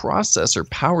which processor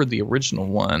powered the original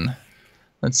one.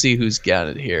 Let's see who's got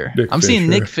it here. I'm seeing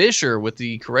Nick Fisher with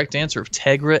the correct answer of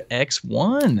Tegra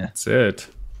X1. That's it.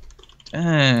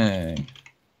 Dang.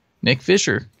 Nick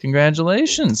Fisher,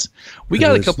 congratulations. We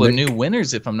got a couple of new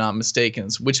winners, if I'm not mistaken,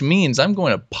 which means I'm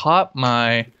going to pop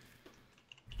my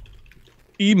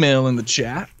email in the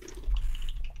chat,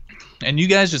 and you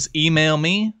guys just email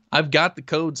me. I've got the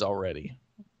codes already.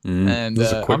 And this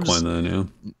is a quick one then, yeah.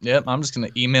 Yep, I'm just gonna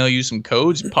email you some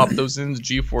codes, pop those into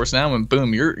GeForce Now, and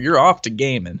boom, you're off to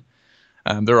gaming.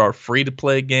 There are free to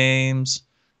play games.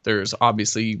 There's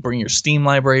obviously you bring your Steam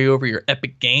library over, your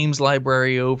Epic Games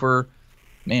library over.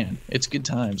 Man, it's good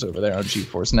times over there on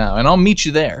GeForce Now, and I'll meet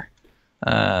you there.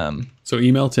 So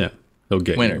email Tim. He'll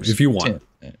get winners you if you want.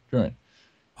 Tim. Right.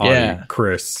 Audie,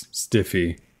 Chris,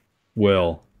 Stiffy,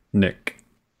 Will, Nick.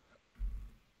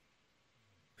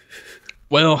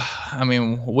 Well, I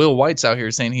mean, Will White's out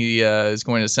here saying he is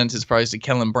going to send his prize to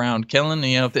Kellen Brown. Kellen,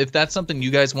 if that's something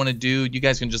you guys want to do, you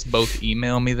guys can just both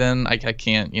email me then. I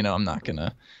can't, I'm not going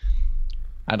to.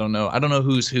 I don't know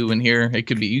who's who in here. It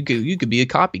could be you could be a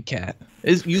copycat.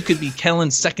 You could be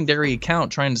Kellen's secondary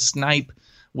account trying to snipe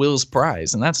Will's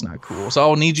prize, and that's not cool. So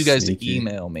I'll need you guys to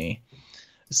email me.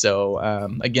 So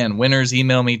again, winners,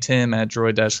 email me,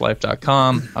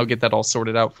 tim@droid-life.com. I'll get that all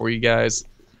sorted out for you guys.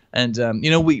 And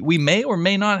we may or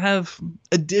may not have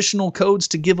additional codes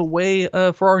to give away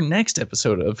for our next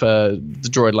episode of the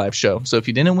Droid Life Show. So if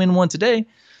you didn't win one today,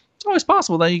 it's always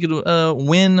possible that you could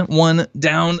win one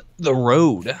down the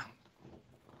road.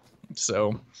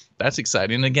 So that's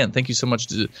exciting. And again, thank you so much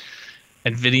to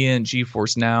NVIDIA and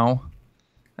GeForce Now.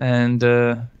 And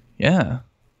yeah.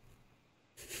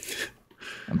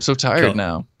 I'm so tired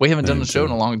now. We haven't done the show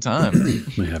in a long time.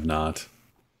 We have not.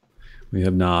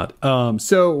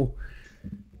 So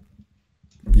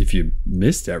if you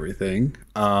missed everything,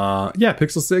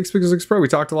 Pixel 6, Pixel 6 Pro, we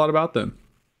talked a lot about them.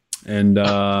 And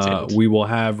we will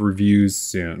have reviews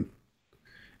soon.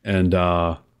 And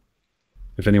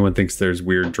if anyone thinks there's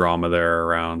weird drama there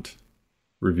around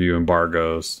review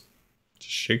embargoes,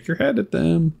 just shake your head at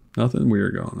them. Nothing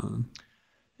weird going on.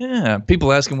 Yeah,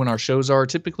 people asking when our shows are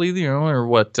typically, or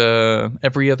what,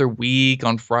 every other week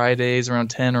on Fridays around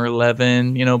 10 or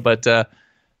 11, but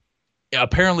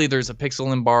apparently there's a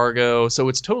Pixel embargo, so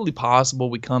it's totally possible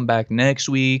we come back next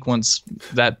week once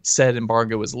that said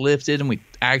embargo is lifted and we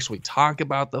actually talk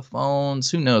about the phones.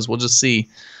 Who knows? We'll just see.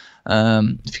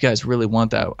 If you guys really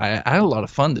want that, I had a lot of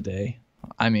fun today.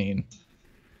 I mean,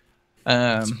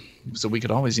 so we could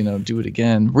always, do it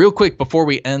again. Real quick, before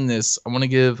we end this, I want to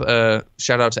give a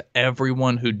shout out to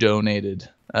everyone who donated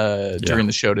during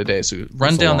the show today. So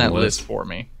run down that list for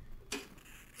me.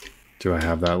 Do I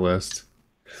have that list?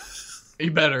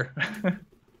 You better.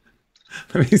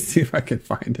 Let me see if I can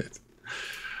find it.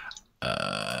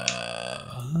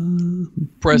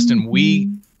 Preston,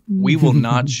 we will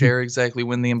not share exactly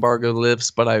when the embargo lifts,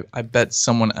 but I bet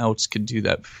someone else could do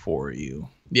that for you.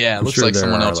 Yeah, it looks like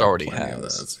someone else already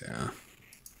has.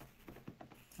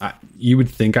 You would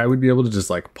think I would be able to just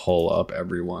pull up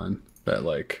everyone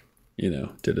that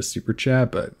did a super chat,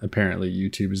 but apparently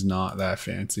YouTube is not that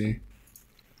fancy.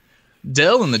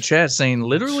 Dell in the chat saying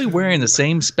literally wearing the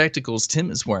same spectacles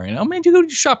Tim is wearing. Oh man, you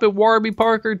shop at Warby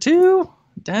Parker too?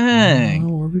 Dang. Oh,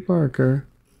 Warby Parker.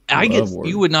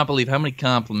 You would not believe how many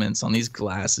compliments on these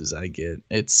glasses I get.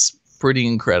 It's pretty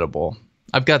incredible.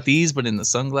 I've got these, but in the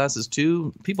sunglasses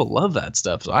too. People love that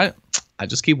stuff. So I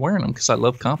just keep wearing them because I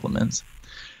love compliments.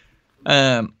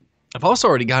 I've also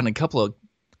already gotten a couple of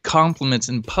compliments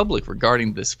in public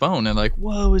regarding this phone. And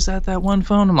whoa, is that one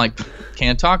phone? I'm like,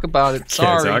 can't talk about it.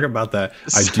 Sorry. Can't talk about that.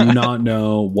 I do not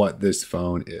know what this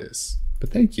phone is,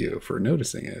 but thank you for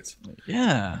noticing it.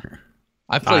 Yeah.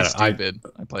 I play stupid.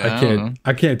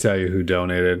 I can't tell you who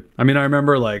donated. I mean, I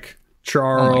remember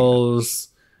Charles,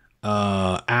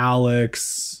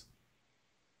 Alex.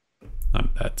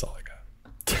 That's all I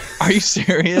got. Are you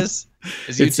serious?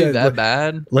 Is YouTube that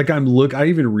bad? I'm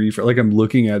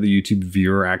looking at the YouTube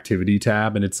viewer activity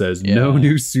tab, and it says no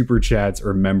new super chats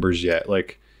or members yet.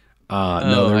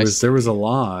 No, there was a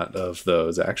lot of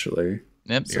those actually.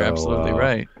 Yep, you're absolutely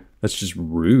right. That's just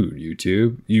rude,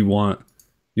 YouTube. You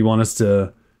want us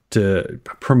to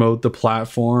promote the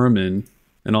platform and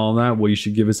all that? Well, you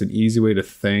should give us an easy way to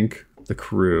thank the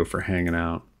crew for hanging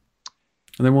out.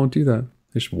 And they won't do that.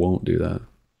 They just won't do that.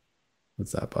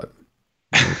 What's that button?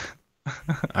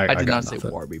 I did not say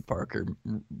Warby Parker.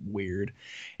 Weird.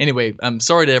 Anyway, I'm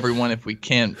sorry to everyone if we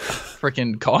can't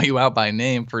freaking call you out by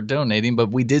name for donating,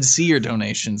 but we did see your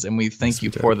donations and we thank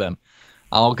you for them.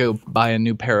 I'll go buy a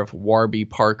new pair of Warby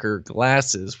Parker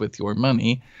glasses with your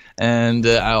money, and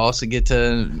I also get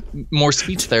more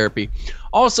speech therapy.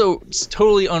 Also,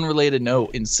 totally unrelated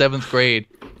note, in 7th grade,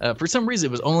 for some reason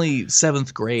it was only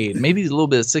 7th grade, maybe a little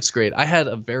bit of 6th grade, I had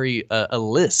a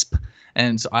lisp,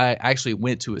 and so I actually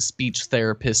went to a speech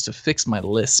therapist to fix my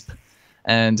lisp.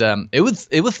 And it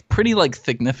was pretty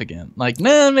significant.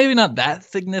 Maybe not that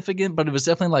significant, but it was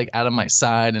definitely out of my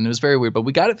side, and it was very weird. But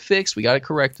we got it fixed, we got it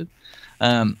corrected.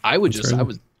 I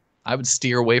would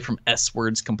steer away from S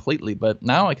words completely, but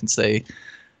now I can say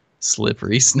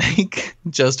slippery snake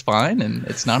just fine, and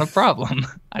it's not a problem,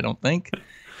 I don't think.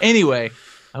 Anyway,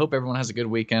 I hope everyone has a good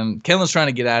weekend. Kellen's trying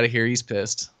to get out of here. He's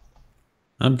pissed.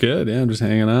 I'm good. Yeah, I'm just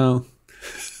hanging out.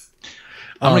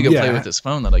 I'm gonna go play with this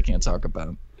phone that I can't talk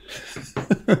about.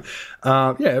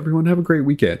 Everyone have a great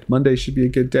weekend. Monday should be a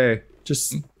good day.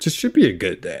 Just should be a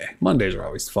good day. Mondays are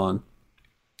always fun.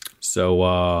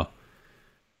 So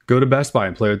go to Best Buy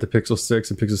and play with the Pixel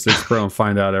 6 and Pixel 6 Pro and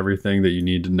find out everything that you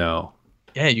need to know.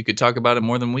 Yeah, you could talk about it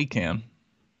more than we can.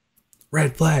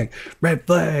 Red flag, red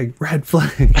flag, red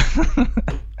flag.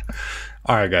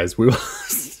 All right, guys, we will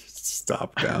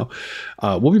stop now.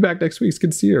 We'll be back next week. It's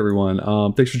good to see you, everyone.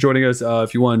 Thanks for joining us.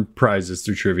 If you won prizes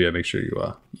through trivia, make sure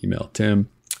you email Tim.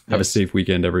 Have a safe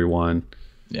weekend, everyone.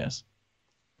 Yes.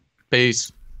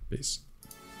 Peace. Peace.